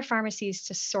other pharmacies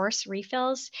to source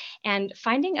refills, and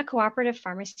finding a cooperative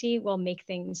pharmacy will make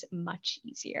things much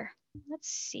easier. Let's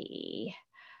see.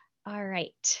 All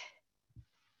right.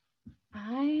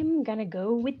 I'm gonna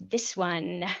go with this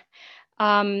one.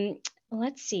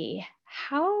 Let's see.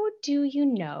 how do you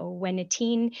know when a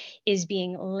teen is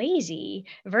being lazy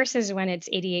versus when it's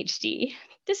ADHD?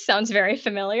 This sounds very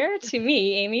familiar to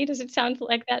me. Amy, does it sound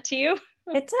like that to you?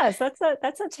 It does. That's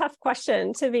a tough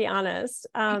question, to be honest.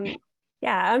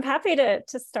 Yeah, I'm happy to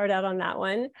start out on that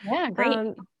one. Yeah,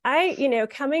 great.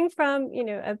 Coming from,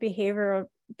 a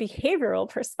behavioral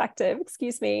perspective,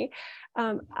 excuse me,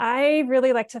 I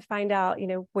really like to find out,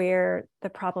 where the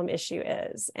problem issue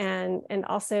is, and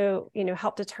also,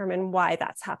 help determine why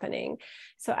that's happening.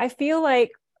 So I feel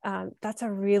like that's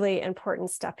a really important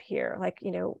step here. Like,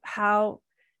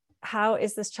 how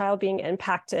is this child being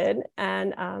impacted,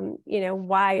 and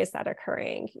why is that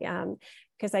occurring?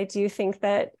 Because I do think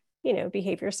that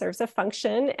behavior serves a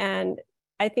function, and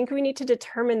I think we need to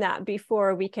determine that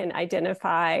before we can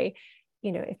identify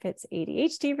if it's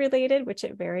ADHD related, which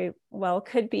it very well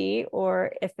could be,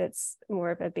 or if it's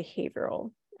more of a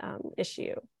behavioral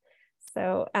issue.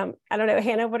 So I don't know,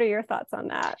 Hannah, what are your thoughts on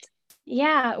that?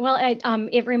 Yeah, well,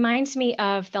 it reminds me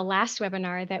of the last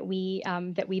webinar that we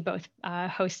both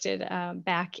hosted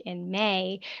back in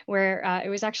May, where it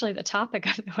was actually the topic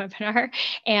of the webinar,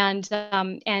 and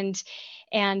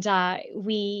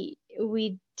we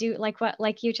do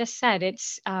like you just said.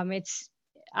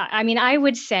 I mean, I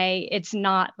would say it's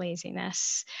not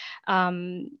laziness.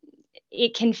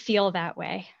 It can feel that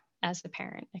way as a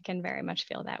parent. It can very much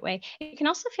feel that way. It can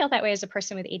also feel that way as a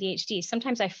person with ADHD.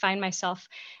 Sometimes I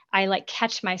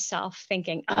catch myself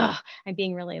thinking, oh, I'm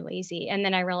being really lazy. And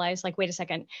then I realize, like, wait a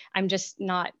second, I'm just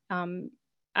not, I'm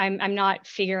not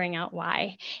figuring out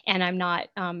why. And I'm not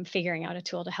figuring out a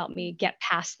tool to help me get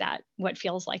past that, what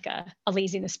feels like a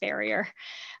laziness barrier.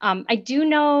 I do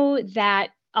know that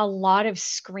a lot of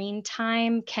screen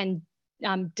time can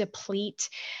deplete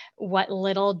what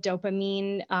little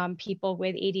dopamine people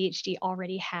with ADHD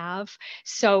already have.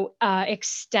 So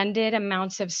extended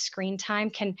amounts of screen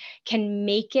time can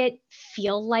make it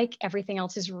feel like everything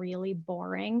else is really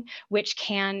boring, which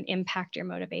can impact your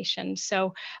motivation.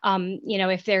 So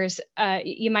if there's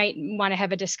you might want to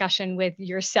have a discussion with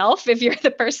yourself if you're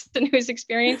the person who's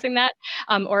experiencing that,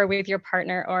 or with your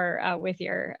partner, or with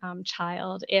your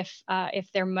child, if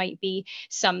there might be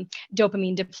some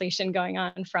dopamine depletion going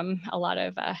on from a lot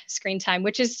of screen time,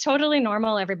 which is totally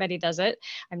normal. Everybody does it.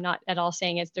 I'm not at all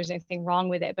saying there's anything wrong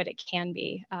with it, but it can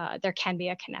be, there can be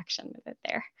a connection with it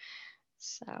there.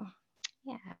 So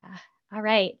yeah. All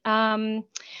right.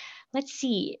 Let's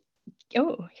see.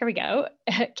 Oh, here we go.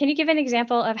 Can you give an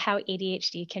example of how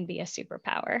ADHD can be a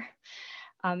superpower?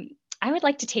 I would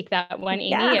like to take that one, Amy.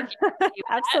 Yeah,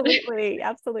 absolutely.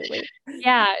 Absolutely.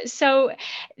 Yeah. So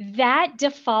that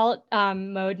default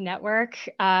mode network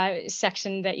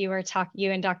section that you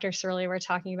and Dr. Surley were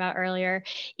talking about earlier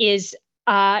is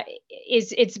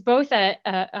it's both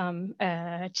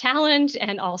a challenge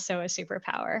and also a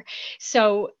superpower.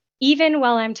 So even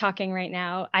while I'm talking right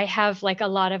now, I have like a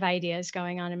lot of ideas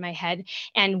going on in my head.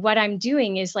 And what I'm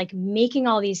doing is like making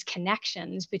all these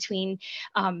connections between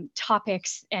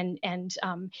topics, and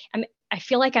I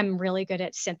feel like I'm really good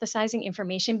at synthesizing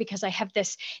information, because I have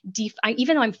this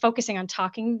even though I'm focusing on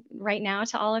talking right now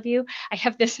to all of you, I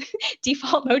have this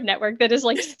default mode network that is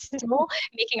like still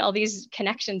making all these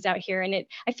connections out here. And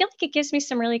I feel like it gives me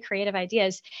some really creative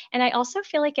ideas. And I also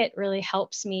feel like it really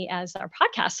helps me as our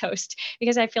podcast host,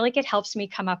 because I feel like it helps me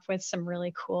come up with some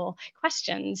really cool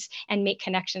questions and make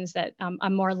connections that a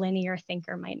more linear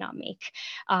thinker might not make.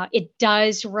 It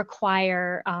does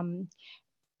require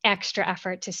extra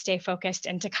effort to stay focused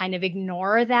and to kind of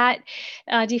ignore that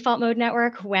default mode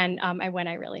network when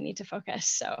I really need to focus.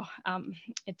 So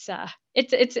it's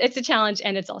a challenge,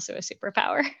 and it's also a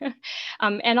superpower.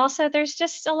 And also, there's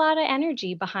just a lot of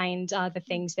energy behind the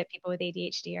things that people with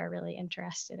ADHD are really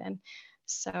interested in.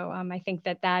 So I think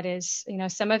that is,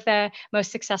 some of the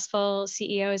most successful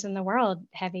CEOs in the world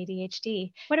have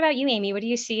ADHD. What about you, Amy? What do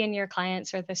you see in your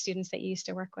clients or the students that you used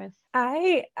to work with?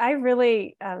 I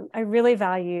really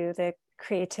value the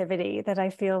creativity that I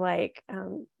feel like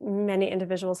many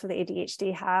individuals with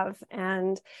ADHD have.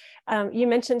 And you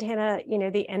mentioned, Hannah,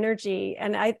 the energy,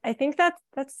 and I think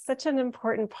that's such an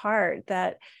important part,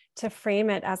 that to frame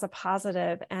it as a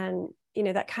positive, and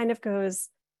that kind of goes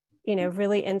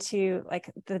really into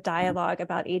like the dialogue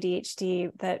about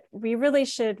ADHD, that we really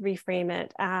should reframe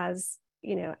it as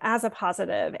a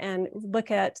positive, and look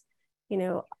at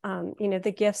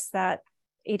the gifts that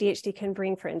ADHD can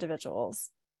bring for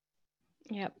individuals.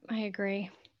 Yep, I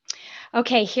agree.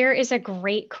 Okay, here is a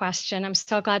great question. I'm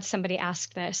so glad somebody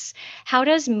asked this. How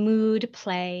does mood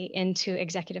play into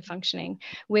executive functioning?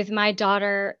 With my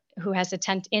daughter, who has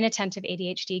inattentive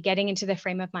ADHD, getting into the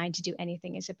frame of mind to do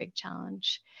anything is a big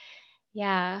challenge.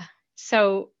 Yeah.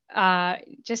 So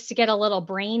just to get a little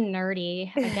brain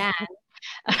nerdy again.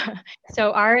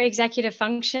 So our executive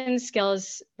function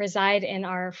skills reside in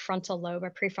our frontal lobe,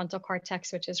 our prefrontal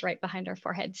cortex, which is right behind our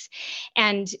foreheads.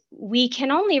 And we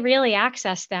can only really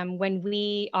access them when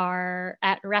we are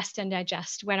at rest and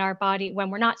digest, when our body, when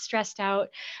we're not stressed out,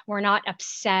 we're not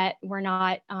upset, we're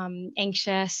not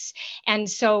anxious. And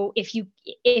so if you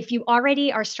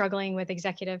already are struggling with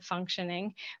executive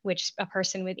functioning, which a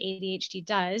person with ADHD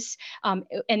does,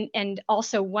 and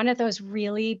also one of those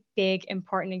really big,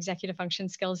 important executive function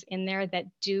skills in there that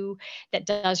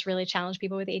does really challenge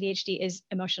people with ADHD is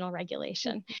emotional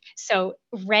regulation. So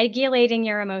regulating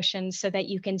your emotions so that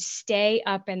you can stay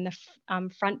up in the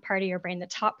front part of your brain, the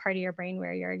top part of your brain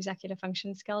where your executive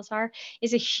function skills are,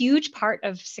 is a huge part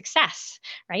of success,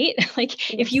 right?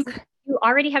 Like Yes. if you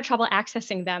already have trouble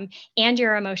accessing them and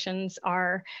your emotions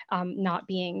are not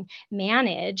being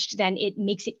managed, then it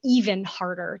makes it even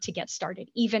harder to get started,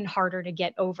 even harder to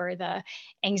get over the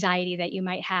anxiety that you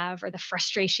might have, or the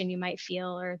frustration you might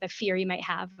feel, or the fear you might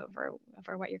have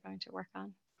over what you're going to work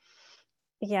on.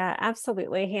 Yeah,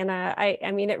 absolutely, Hannah.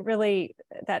 I mean, it really,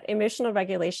 that emotional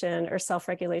regulation or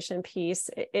self-regulation piece,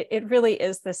 it really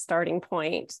is the starting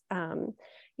point,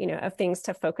 of things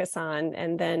to focus on,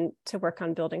 and then to work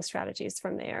on building strategies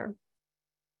from there.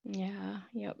 Yeah,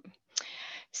 yep.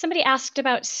 Somebody asked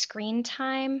about screen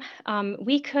time.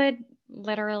 We could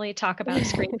literally talk about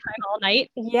screen time all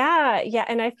night. Yeah.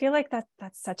 And I feel like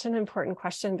that's such an important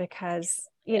question because,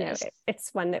 Yes. it's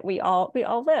one that we all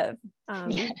live.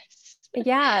 Yes.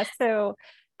 Yeah. So,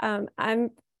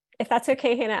 if that's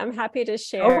okay, Hannah, I'm happy to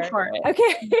share. Go for it.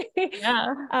 Okay.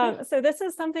 Yeah. So this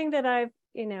is something that I've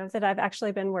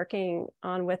actually been working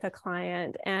on with a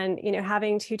client, and,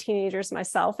 having two teenagers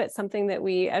myself, it's something that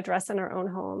we address in our own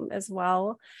home as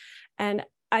well. And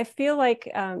I feel like,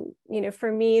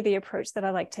 for me, the approach that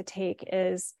I like to take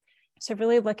is to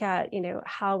really look at,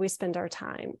 how we spend our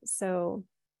time. So,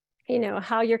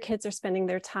 how your kids are spending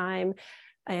their time,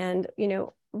 and,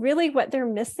 really what they're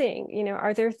missing.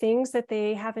 Are there things that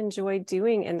they have enjoyed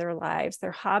doing in their lives,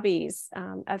 their hobbies,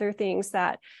 other things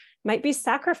that might be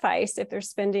sacrificed if they're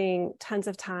spending tons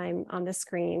of time on the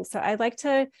screen? So I like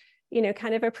to,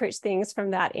 kind of approach things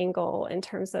from that angle in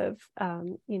terms of,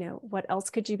 what else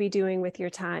could you be doing with your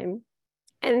time?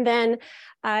 And then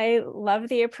I love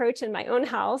the approach in my own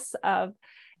house of,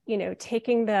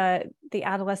 taking the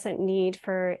adolescent need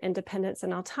for independence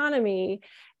and autonomy,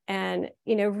 and,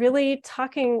 really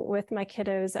talking with my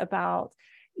kiddos about,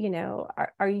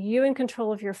 are you in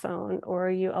control of your phone, or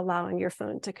are you allowing your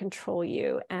phone to control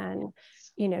you? And,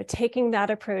 taking that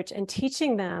approach and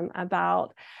teaching them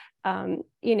about, the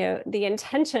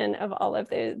intention of all of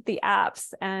the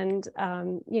apps, and,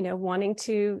 wanting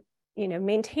to,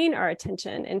 maintain our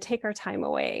attention and take our time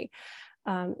away.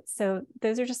 So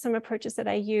those are just some approaches that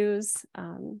I use,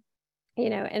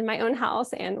 in my own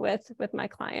house and with my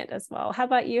client as well. How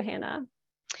about you, Hannah?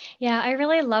 Yeah, I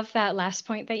really love that last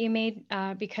point that you made,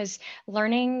 because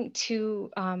learning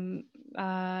to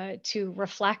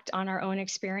reflect on our own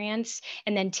experience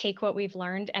and then take what we've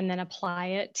learned and then apply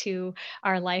it to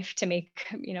our life to make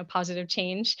positive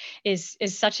change is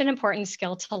such an important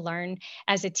skill to learn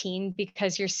as a teen,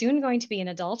 because you're soon going to be an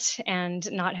adult and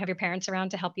not have your parents around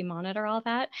to help you monitor all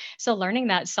that. So learning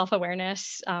that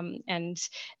self-awareness and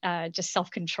just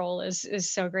self-control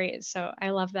is so great. So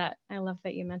I love that. I love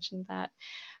that you mentioned that.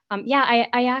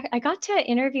 I got to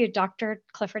interview Dr.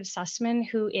 Clifford Sussman,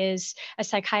 who is a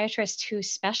psychiatrist who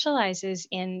specializes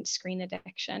in screen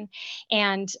addiction.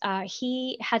 And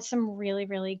he had some really,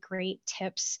 really great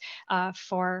tips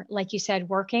for, like you said,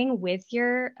 working with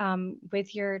your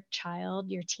child,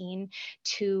 your teen,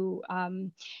 to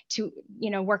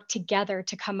work together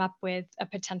to come up with a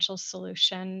potential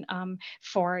solution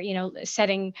for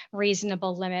setting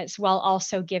reasonable limits while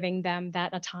also giving them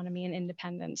that autonomy and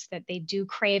independence that they do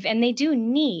crave and they do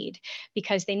need,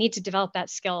 because they need to develop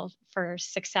that skill for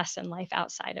success in life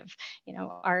outside of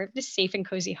our safe and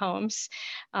cozy homes.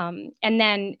 And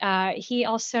then he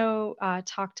also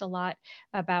talked a lot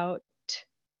about,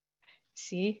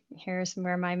 see, here's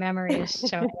where my memory is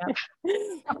showing up.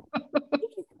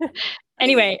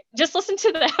 Anyway, just listen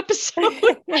to the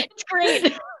episode. It's great.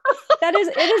 It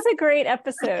is a great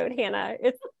episode, Hannah.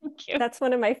 That's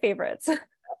one of my favorites.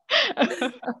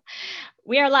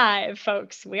 We are live,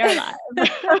 folks. We are live.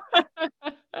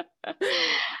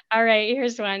 All right,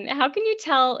 here's one. How can you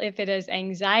tell if it is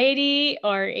anxiety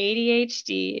or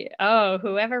ADHD? Oh,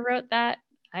 whoever wrote that,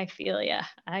 I feel ya.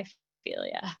 I feel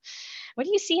ya. What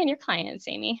do you see in your clients,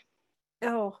 Amy?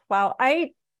 Oh, wow.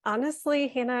 I honestly,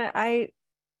 Hannah, I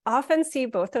often see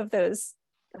both of those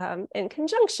in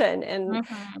conjunction. And,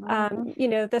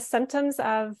 the symptoms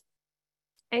of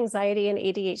anxiety and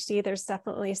ADHD, there's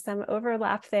definitely some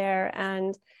overlap there.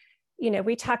 And,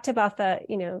 we talked about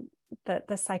the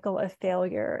cycle of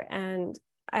failure. And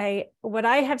what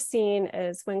I have seen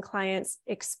is when clients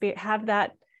have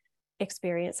that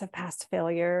experience of past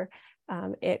failure,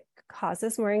 it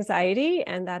causes more anxiety,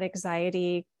 and that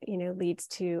anxiety, leads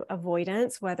to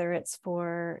avoidance, whether it's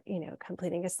for,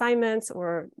 completing assignments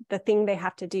or the thing they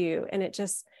have to do. And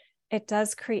it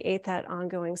does create that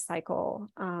ongoing cycle.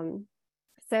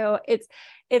 So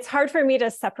it's hard for me to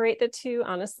separate the two,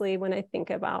 honestly, when I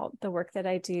think about the work that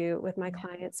I do with my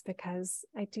clients, because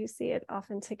I do see it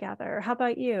often together. How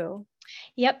about you?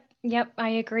 Yep, I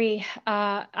agree.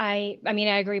 I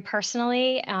agree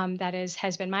personally. That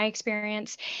has been my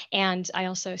experience, and I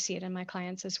also see it in my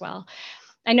clients as well.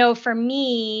 I know for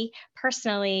me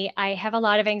personally, I have a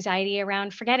lot of anxiety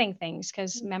around forgetting things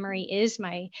because memory is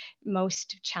my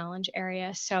most challenge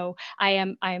area. So I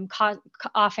am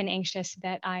often anxious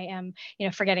that I am,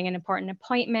 forgetting an important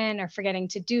appointment or forgetting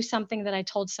to do something that I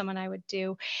told someone I would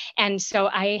do. And so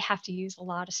I have to use a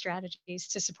lot of strategies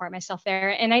to support myself there.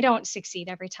 And I don't succeed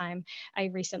every time.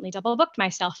 I recently double booked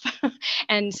myself.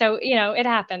 And so, it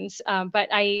happens. But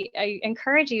I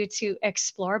encourage you to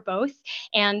explore both,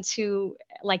 and to,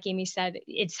 like Amy said,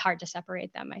 it's hard to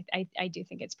separate them. I do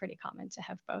think it's pretty common to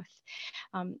have both.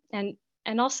 And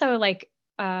also, like,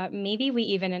 maybe we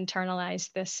even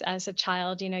internalized this as a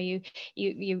child. You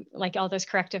like all those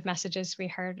corrective messages we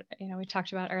heard, we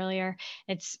talked about earlier.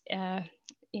 It's,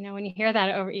 when you hear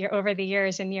that over the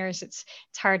years and years, it's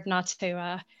hard not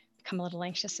to become a little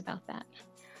anxious about that.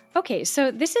 Okay,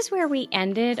 so this is where we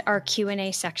ended our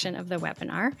Q&A section of the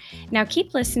webinar. Now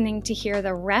keep listening to hear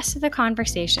the rest of the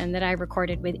conversation that I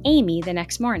recorded with Amy the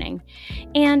next morning.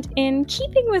 And in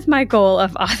keeping with my goal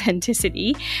of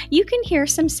authenticity, you can hear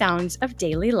some sounds of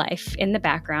daily life in the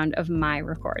background of my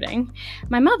recording.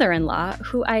 My mother-in-law,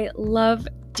 who I love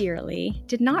dearly,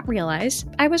 did not realize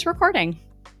I was recording.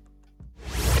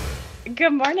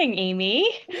 Good morning,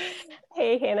 Amy.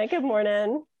 Hey, Hannah, good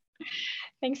morning.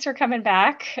 Thanks for coming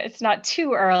back. It's not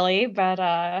too early, but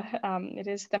it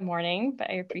is the morning, but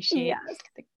I appreciate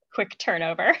the quick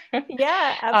turnover.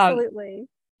 Yeah, absolutely.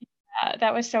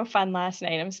 That was so fun last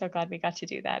night. I'm so glad we got to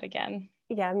do that again.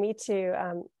 Yeah, me too.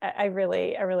 I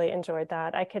really enjoyed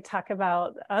that. I could talk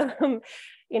about,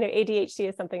 ADHD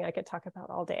is something I could talk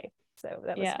about all day. So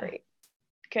that was great.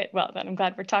 Good. Well, then I'm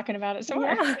glad we're talking about it some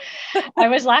more. I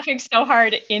was laughing so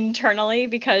hard internally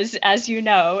because, as you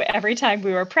know, every time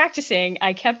we were practicing,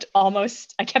 I kept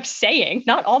saying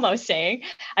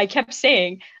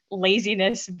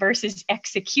laziness versus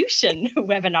execution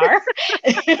webinar,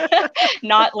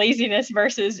 not laziness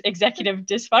versus executive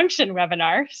dysfunction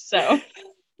webinar. So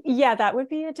yeah, that would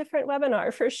be a different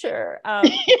webinar for sure.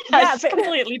 It's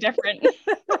completely different.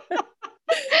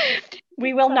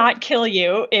 We will not kill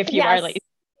you if you are lazy.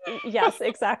 Yes,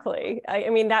 exactly. I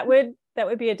mean, that would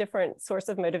be a different source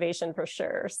of motivation for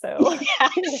sure. So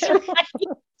yes, right.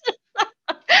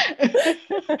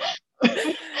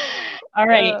 All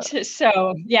right.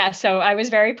 So I was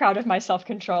very proud of my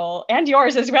self-control, and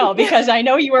yours as well, because I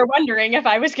know you were wondering if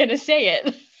I was going to say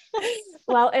it.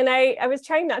 Well, and I was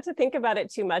trying not to think about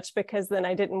it too much, because then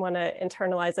I didn't want to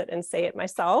internalize it and say it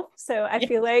myself. So I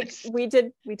feel like we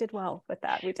did well with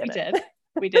that. We did it.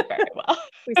 We did very well.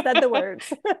 We said the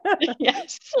words.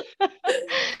 Yes.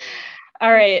 All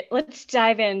right, let's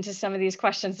dive into some of these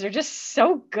questions. They're just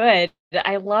so good.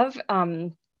 I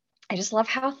just love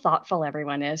how thoughtful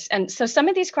everyone is. And so some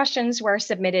of these questions were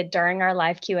submitted during our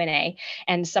live Q&A,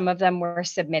 and some of them were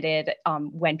submitted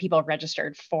when people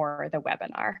registered for the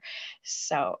webinar.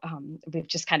 So we've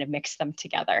just kind of mixed them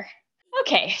together.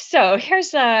 Okay, so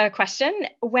here's a question.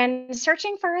 When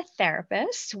searching for a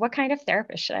therapist, what kind of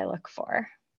therapist should I look for?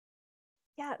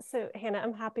 Yeah, so Hannah,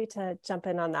 I'm happy to jump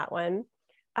in on that one.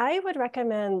 I would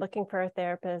recommend looking for a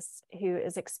therapist who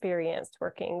is experienced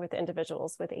working with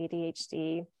individuals with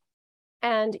ADHD.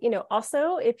 And,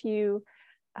 also if you,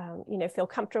 feel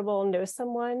comfortable, know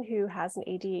someone who has an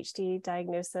ADHD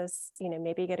diagnosis,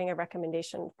 maybe getting a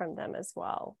recommendation from them as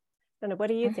well. I don't know, what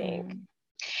do you think?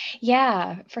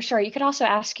 Yeah, for sure. You could also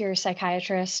ask your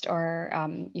psychiatrist or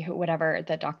whatever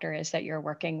the doctor is that you're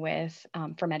working with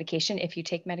for medication, if you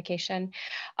take medication.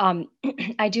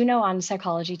 I do know on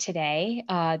Psychology Today,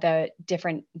 the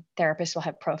different therapists will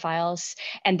have profiles,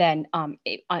 and then on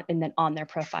their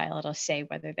profile, it'll say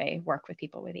whether they work with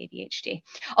people with ADHD.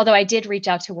 Although I did reach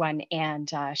out to one,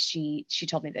 and she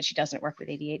told me that she doesn't work with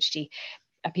ADHD.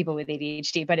 people with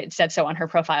ADHD, but it said so on her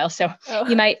profile. So Oh.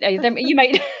 you might, and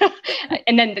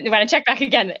then when I checked back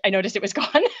again, I noticed it was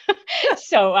gone.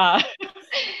 So that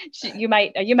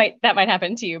might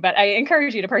happen to you, but I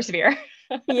encourage you to persevere.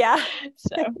 Yeah.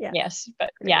 So Yeah. yes,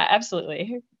 but Great. yeah,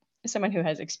 absolutely. Someone who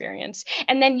has experience.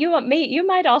 And then you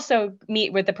might also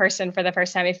meet with the person for the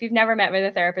first time. If you've never met with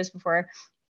a therapist before,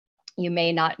 you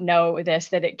may not know this,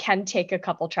 that it can take a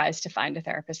couple tries to find a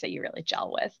therapist that you really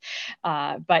gel with,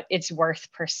 but it's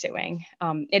worth pursuing.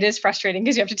 It is frustrating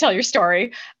because you have to tell your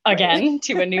story again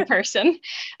to a new person,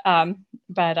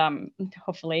 but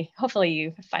hopefully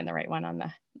you find the right one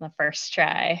on the first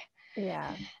try.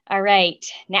 Yeah. All right,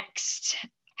 next.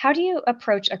 How do you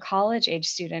approach a college-age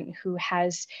student who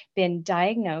has been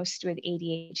diagnosed with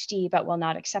ADHD but will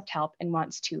not accept help and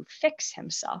wants to fix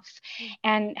himself?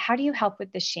 And how do you help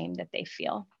with the shame that they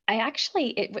feel? I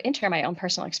actually enter my own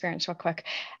personal experience real quick.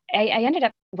 I ended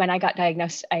up, when I got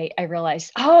diagnosed, I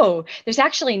realized, oh, there's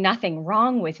actually nothing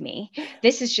wrong with me.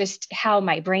 This is just how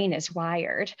my brain is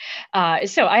wired.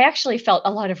 So I actually felt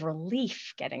a lot of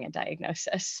relief getting a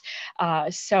diagnosis.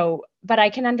 But I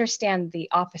can understand the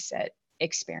opposite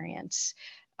experience.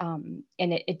 And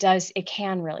it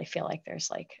can really feel like there's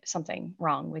like something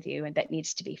wrong with you and that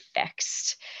needs to be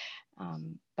fixed.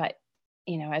 But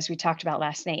as we talked about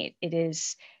last night, it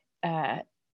is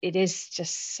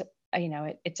just,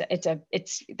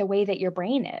 it's the way that your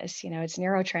brain is, it's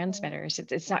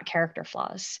neurotransmitters. It's not character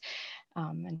flaws.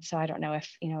 And so I don't know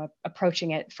if, approaching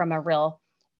it from a real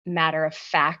matter of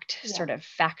fact, sort of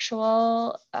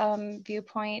factual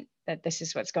viewpoint, that this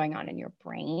is what's going on in your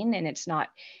brain, and it's not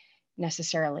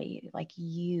necessarily like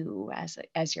you as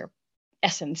your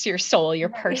essence, your soul, your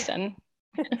person.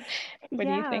 What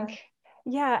do you think?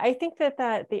 Yeah, I think that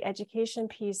the education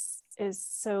piece is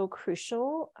so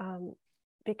crucial,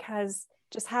 because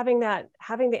just having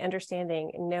the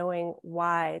understanding and knowing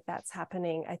why that's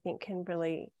happening, I think can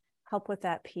really help with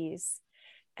that piece.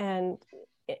 And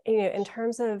in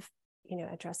terms of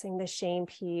addressing the shame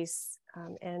piece,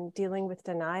 and dealing with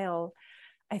denial,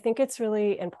 I think it's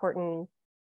really important,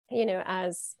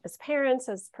 as parents,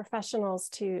 as professionals,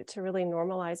 to really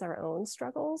normalize our own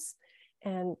struggles,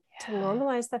 and to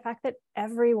normalize the fact that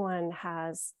everyone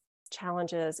has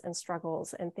challenges and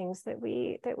struggles and things that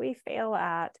we fail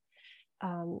at,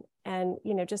 and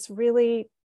just really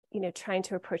trying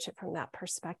to approach it from that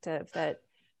perspective that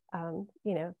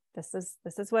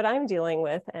this is what I'm dealing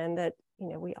with, and that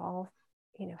we all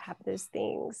have those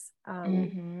things.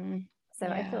 So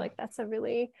I feel like that's a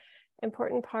really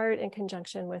important part in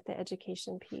conjunction with the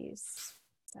education piece.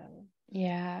 So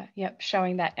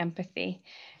showing that empathy,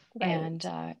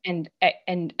 and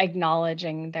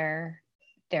acknowledging their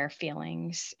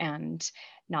feelings and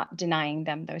not denying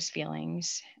them those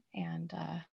feelings. And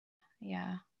that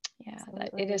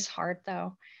it is hard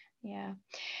though.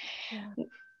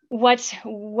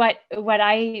 What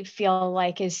I feel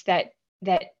like is that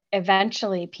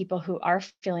eventually people who are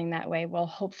feeling that way will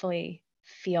hopefully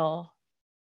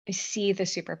see the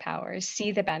superpowers,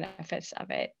 see the benefits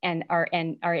of it, and are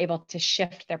able to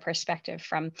shift their perspective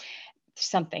from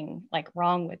something like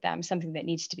wrong with them, something that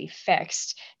needs to be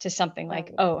fixed, to something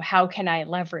like, oh, how can I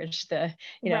leverage the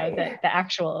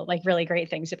actual like really great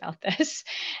things about this?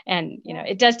 And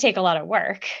it does take a lot of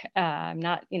work.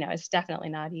 It's definitely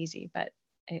not easy, but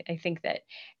I think that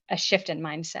a shift in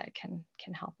mindset can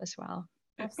help as well.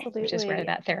 Absolutely. Which is where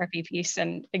that therapy piece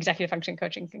and executive function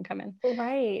coaching can come in.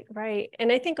 Right.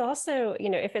 And I think also,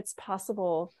 if it's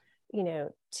possible,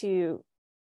 to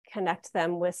connect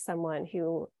them with someone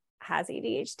who has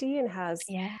ADHD and has,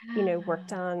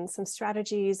 worked on some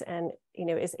strategies and,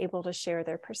 is able to share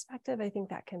their perspective, I think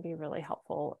that can be really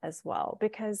helpful as well,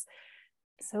 because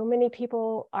so many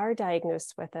people are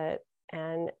diagnosed with it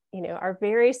and, are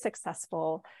very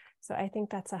successful. So I think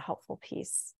that's a helpful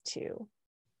piece too.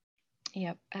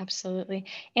 Yep, absolutely.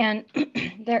 And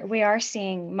we are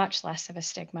seeing much less of a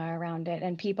stigma around it,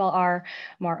 and people are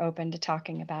more open to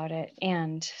talking about it.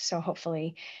 And so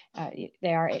hopefully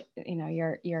they are,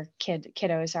 your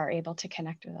kiddos are able to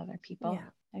connect with other people.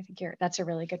 Yeah. I think that's a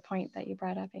really good point that you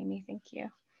brought up, Amy. Thank you.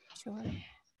 Sure.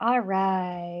 All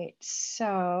right.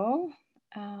 So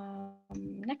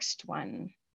next one.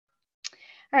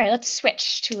 All right, let's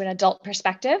switch to an adult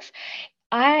perspective.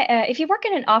 If you work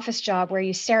in an office job where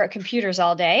you stare at computers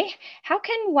all day, how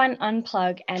can one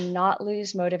unplug and not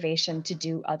lose motivation to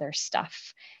do other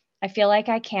stuff? I feel like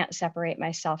I can't separate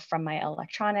myself from my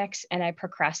electronics, and I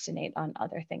procrastinate on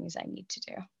other things I need to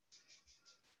do.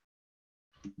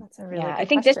 That's a really good I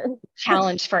think question. This is a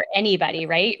challenge for anybody,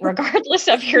 right? Regardless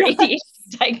of your ADHD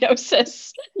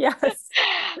diagnosis. Yes.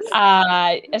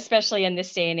 Especially in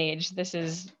this day and age, this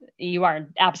is, you are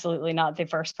absolutely not the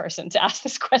first person to ask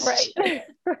this question. Right.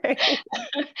 Right.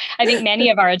 I think many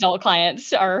of our adult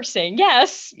clients are saying,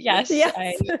 yes, Yes.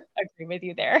 I agree with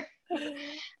you there.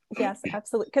 Yes,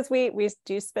 absolutely. Because we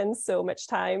do spend so much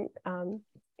time,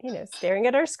 staring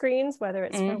at our screens, whether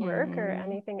it's for work or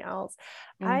anything else.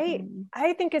 I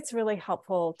think it's really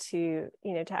helpful to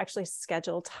actually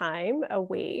schedule time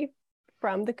away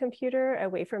from the computer,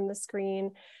 away from the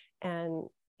screen, and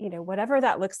whatever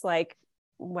that looks like,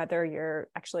 whether you're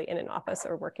actually in an office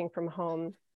or working from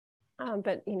home.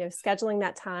 But scheduling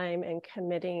that time and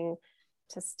committing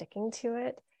to sticking to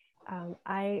it.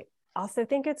 I also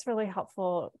think it's really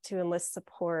helpful to enlist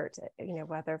support,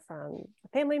 whether from a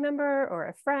family member or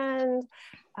a friend,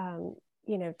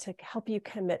 to help you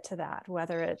commit to that,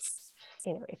 whether it's,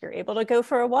 if you're able to go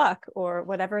for a walk or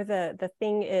whatever the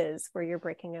thing is where you're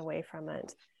breaking away from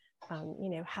it,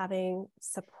 having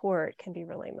support can be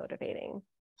really motivating.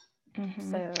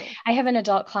 So I have an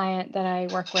adult client that I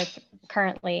work with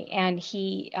currently, and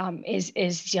he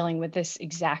is dealing with this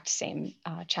exact same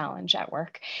challenge at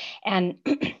work. And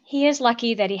he is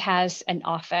lucky that he has an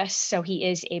office, so he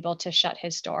is able to shut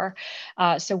his door.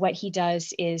 So what he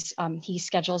does is he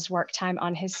schedules work time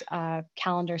on his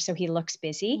calendar so he looks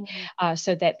busy,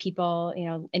 so that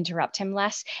people interrupt him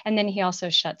less. And then he also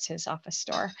shuts his office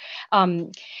door.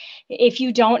 If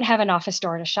you don't have an office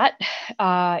door to shut,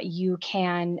 you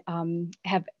can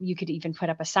you could even put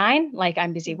up a sign like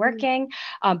I'm busy working.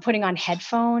 Putting on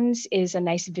headphones is a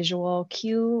nice visual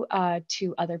cue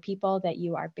to other people that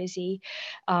you are busy.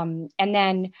 And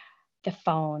then the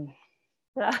phone.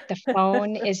 The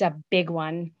phone is a big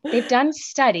one. They've done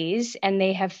studies and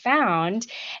they have found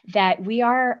that we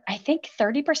are, I think,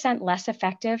 30% less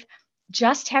effective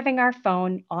just having our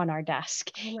phone on our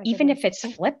desk. Even if it's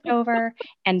flipped over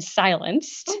and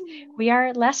silenced, we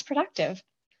are less productive.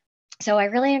 So I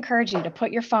really encourage you to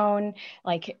put your phone,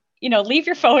 leave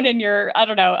your phone in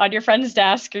on your friend's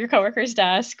desk or your coworker's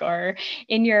desk or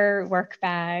in your work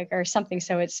bag or something.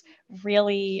 So it's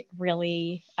really,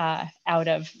 really out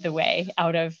of the way,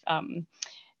 out of,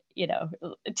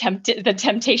 the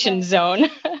temptation zone.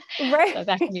 Right. So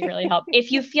that can be really helpful.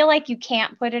 If you feel like you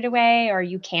can't put it away or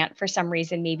you can't for some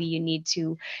reason, maybe you need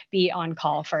to be on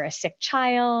call for a sick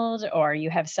child or you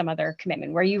have some other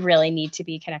commitment where you really need to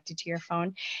be connected to your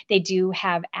phone, they do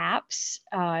have apps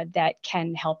that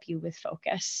can help you with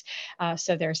focus.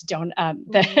 So there's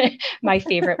my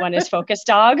favorite one is Focus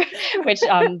Dog, which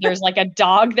there's like a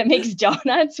dog that makes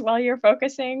donuts while you're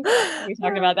focusing. We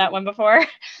talked about that one before.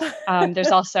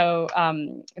 There's also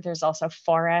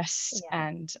Forest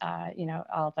and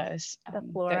all those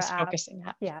those focusing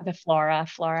apps. The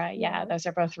Flora. Yeah, those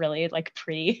are both really like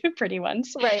pretty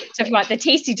ones. Right. So if you want the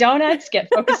tasty donuts, get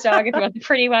Focus Dog. If you want the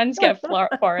pretty ones, get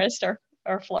Forest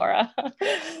or Flora.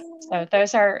 So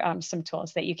those are some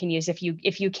tools that you can use if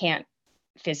you can't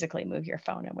physically move your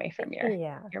phone away from your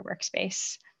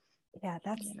workspace. Yeah,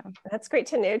 that's great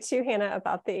to know too, Hannah,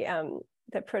 about the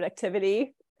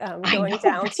productivity going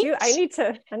down too. I need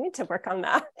to work on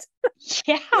that.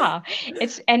 Yeah,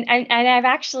 it's and I've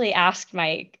actually asked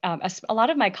a lot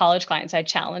of my college clients, I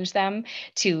challenge them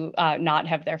to not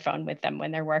have their phone with them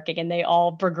when they're working, and they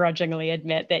all begrudgingly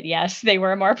admit that yes, they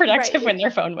were more productive when their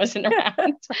phone wasn't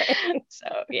around. So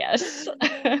yes,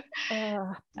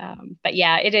 but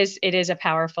yeah, it is a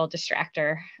powerful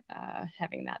distractor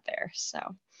having that there. So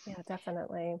yeah,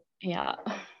 definitely. Yeah.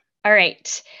 All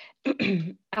right.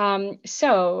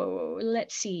 So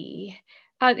let's see.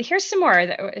 Here's two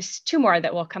more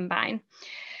that we'll combine.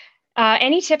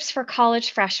 Any tips for college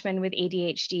freshmen with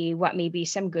ADHD? What may be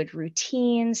some good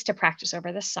routines to practice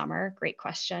over the summer? Great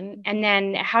question. And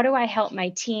then how do I help my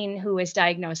teen who was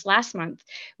diagnosed last month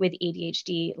with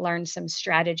ADHD learn some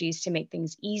strategies to make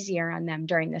things easier on them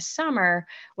during the summer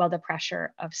while the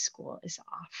pressure of school is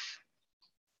off?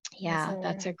 Yeah,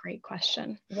 that's a great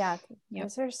question. Yeah,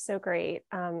 those are so great.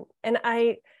 And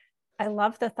I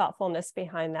love the thoughtfulness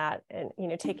behind that, and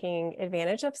taking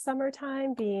advantage of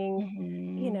summertime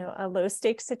being a low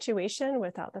stakes situation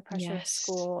without the pressure of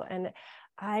school. And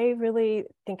I really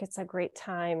think it's a great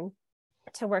time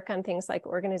to work on things like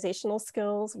organizational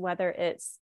skills, whether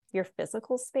it's your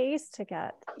physical space to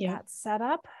get that set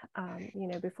up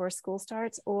before school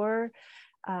starts, or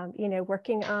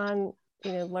working on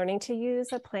learning to use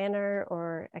a planner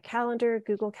or a calendar,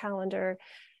 Google Calendar.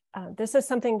 This is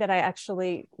something that I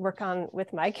actually work on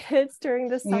with my kids during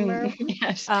the summer.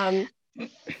 Yes.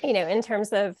 In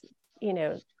terms of,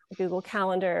 Google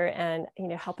Calendar and,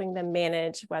 helping them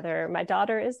manage whether my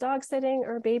daughter is dog sitting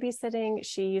or babysitting.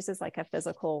 She uses like a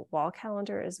physical wall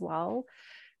calendar as well.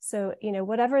 So,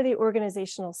 whatever the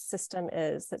organizational system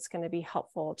is that's going to be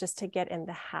helpful just to get in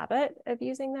the habit of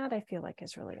using that, I feel like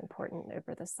is really important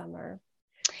over the summer.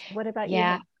 What about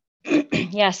you?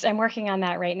 Yes, I'm working on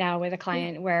that right now with a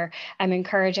client where I'm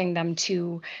encouraging them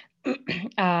to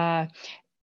uh,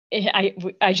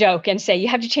 I joke and say, you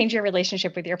have to change your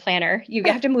relationship with your planner. You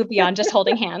have to move beyond just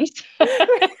holding hands. I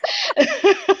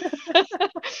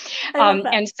love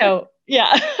that. And so,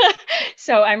 yeah.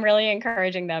 So I'm really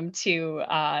encouraging them to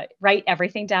write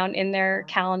everything down in their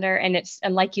calendar. And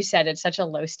like you said, it's such a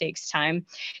low stakes time.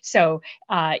 So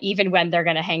even when they're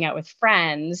going to hang out with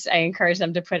friends, I encourage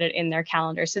them to put it in their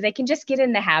calendar so they can just get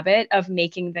in the habit of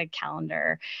making the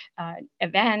calendar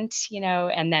event,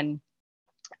 and then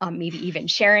maybe even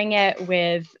sharing it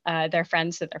with their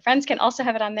friends so their friends can also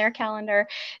have it on their calendar,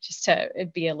 just to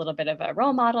be a little bit of a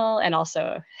role model and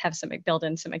also have build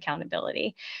in some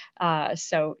accountability.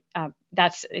 So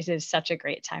it is such a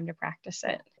great time to practice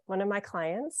it. One of my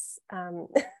clients,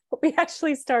 we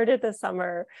actually started this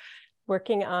summer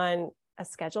working on a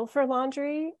schedule for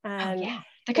laundry. And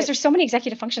because there's so many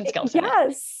executive function skills in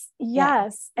it.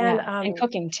 Yes. And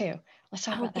cooking too. Let's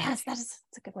talk about that. Yes, that's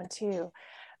a good one too.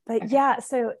 But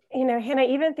so, Hannah,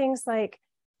 even things like,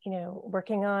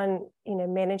 working on,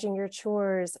 managing your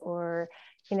chores or,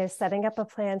 setting up a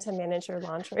plan to manage your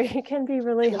laundry can be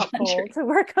really helpful to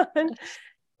work on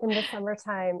in the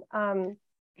summertime.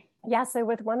 So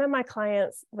with one of my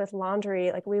clients with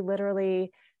laundry, like we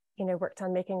literally, worked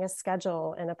on making a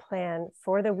schedule and a plan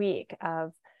for the week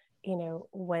of,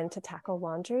 when to tackle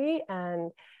laundry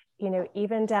and,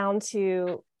 even down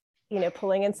to,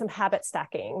 pulling in some habit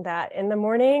stacking that in the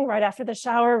morning, right after the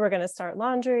shower, we're going to start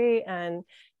laundry and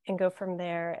go from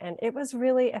there. And it was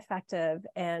really effective.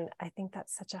 And I think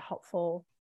that's such a helpful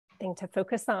thing to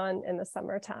focus on in the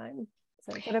summertime.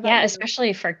 So what about you?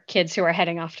 Especially for kids who are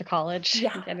heading off to college.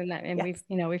 Getting that, and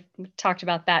we've talked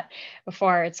about that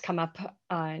before. It's come up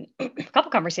on a couple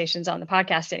conversations on the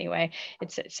podcast. Anyway,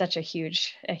 it's such a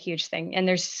huge thing, and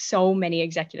there's so many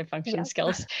executive function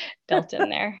skills built in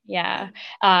there.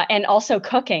 And also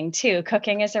cooking too.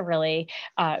 Cooking is a really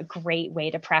great way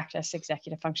to practice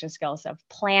executive function skills of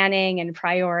planning and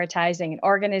prioritizing and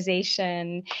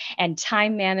organization and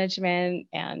time management,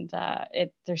 and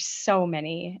there's so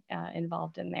many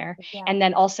involved in there. And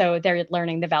then also they're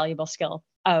learning the valuable skill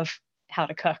of how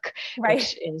to cook,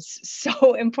 which is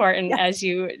so important as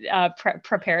you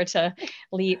prepare to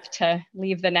leave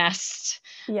the nest.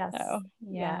 So,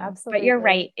 absolutely. But you're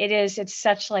right. It's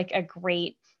such like a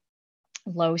great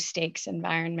low stakes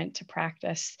environment to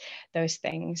practice those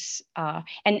things. And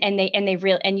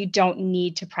you don't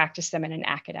need to practice them in an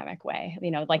academic way.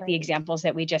 The examples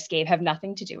that we just gave have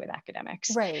nothing to do with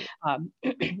academics.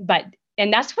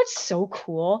 And that's what's so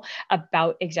cool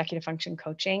about executive function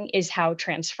coaching is how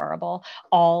transferable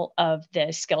all of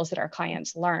the skills that our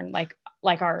clients learn, like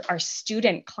our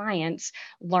student clients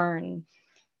learn,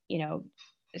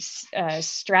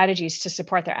 strategies to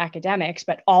support their academics,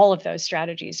 but all of those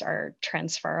strategies are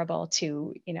transferable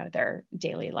to, their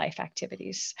daily life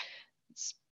activities.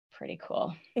 It's pretty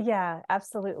cool. Yeah,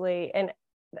 absolutely. And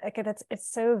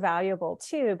it's so valuable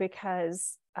too,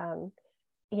 because,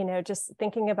 just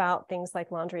thinking about things like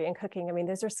laundry and cooking, I mean,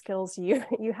 those are skills you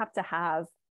have to have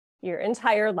your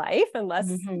entire life,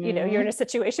 unless, you're in a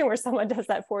situation where someone does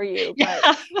that for you.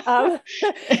 But,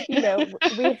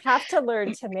 we have to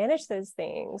learn to manage those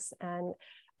things. And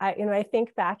I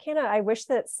think back, Hannah, I wish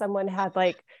that someone had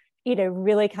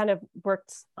really kind of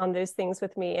worked on those things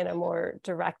with me in a more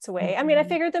direct way. I mean, I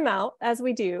figured them out as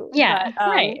we do. But,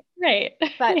 right.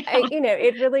 But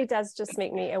it really does just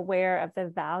make me aware of the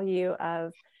value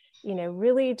of,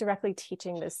 really directly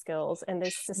teaching those skills and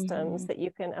those systems that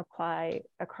you can apply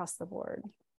across the board.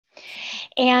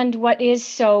 And what is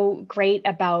so great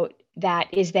about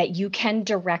that is that you can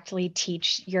directly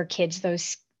teach your kids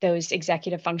those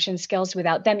executive function skills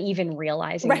without them even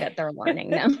realizing that they're learning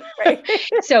them.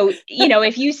 So,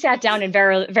 if you sat down and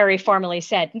very, very formally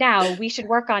said, now we should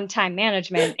work on time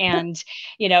management and,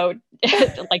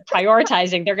 like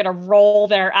prioritizing, they're going to roll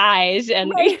their eyes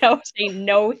and, say,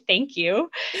 no, thank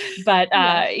you. But,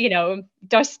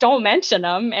 just don't mention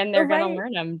them and they're going to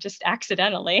learn them just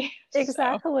accidentally.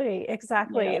 Exactly.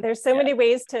 There's so many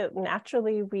ways to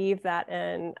naturally weave that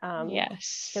in.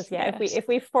 If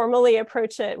we formally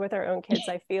approach it with our own kids,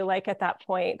 I feel like at that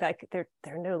point, like they're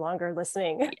no longer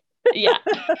listening.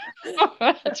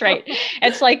 That's right.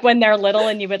 It's like when they're little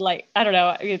and you would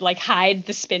you'd hide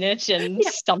the spinach and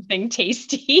something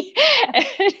tasty.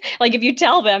 Like if you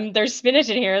tell them there's spinach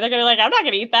in here, they're going to I'm not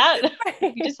going to eat that.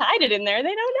 If you just hide it in there,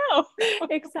 they don't know.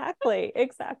 Exactly.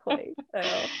 So.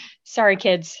 Sorry,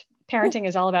 kids. Parenting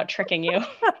is all about tricking you.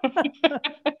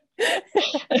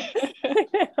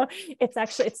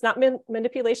 It's not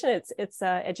manipulation. It's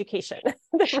education.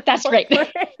 That's right.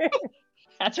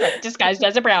 That's right. Disguised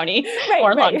as a brownie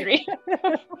or laundry.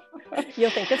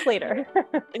 You'll think it's later.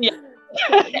 Yeah.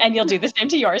 And you'll do the same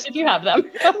to yours if you have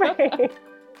them. Right.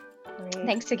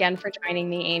 Thanks again for joining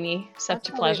me, Amy. Such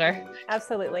a pleasure.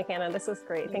 Absolutely, Hannah. This was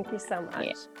great. Thank you so much.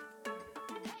 Yeah.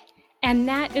 And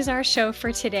that is our show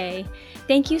for today.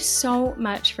 Thank you so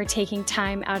much for taking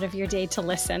time out of your day to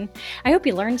listen. I hope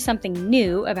you learned something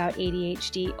new about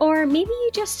ADHD, or maybe you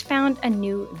just found a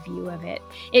new view of it.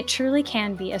 It truly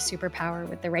can be a superpower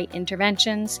with the right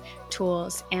interventions,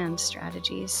 tools, and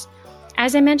strategies.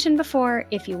 As I mentioned before,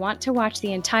 if you want to watch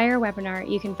the entire webinar,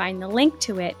 you can find the link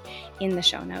to it in the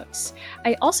show notes.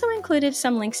 I also included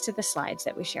some links to the slides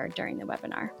that we shared during the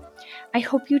webinar. I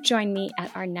hope you join me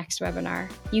at our next webinar.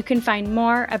 You can find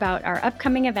more about our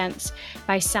upcoming events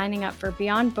by signing up for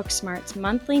Beyond Booksmart's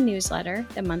monthly newsletter,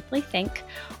 The Monthly Think,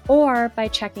 or by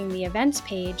checking the events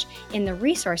page in the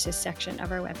resources section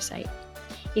of our website.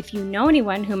 If you know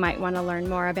anyone who might want to learn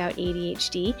more about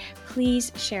ADHD,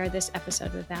 please share this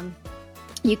episode with them.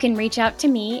 You can reach out to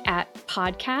me at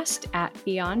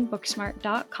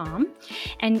podcast@beyondbooksmart.com.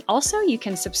 And also you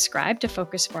can subscribe to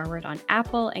Focus Forward on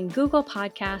Apple and Google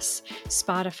Podcasts,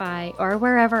 Spotify, or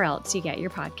wherever else you get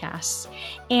your podcasts.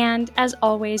 And as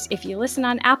always, if you listen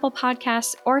on Apple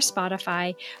Podcasts or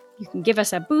Spotify, you can give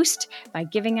us a boost by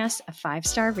giving us a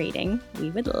 5-star rating.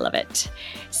 We would love it.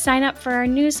 Sign up for our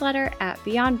newsletter at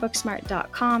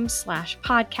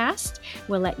beyondbooksmart.com/podcast.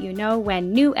 We'll let you know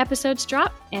when new episodes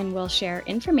drop, and we'll share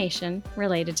information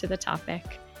related to the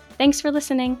topic. Thanks for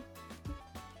listening.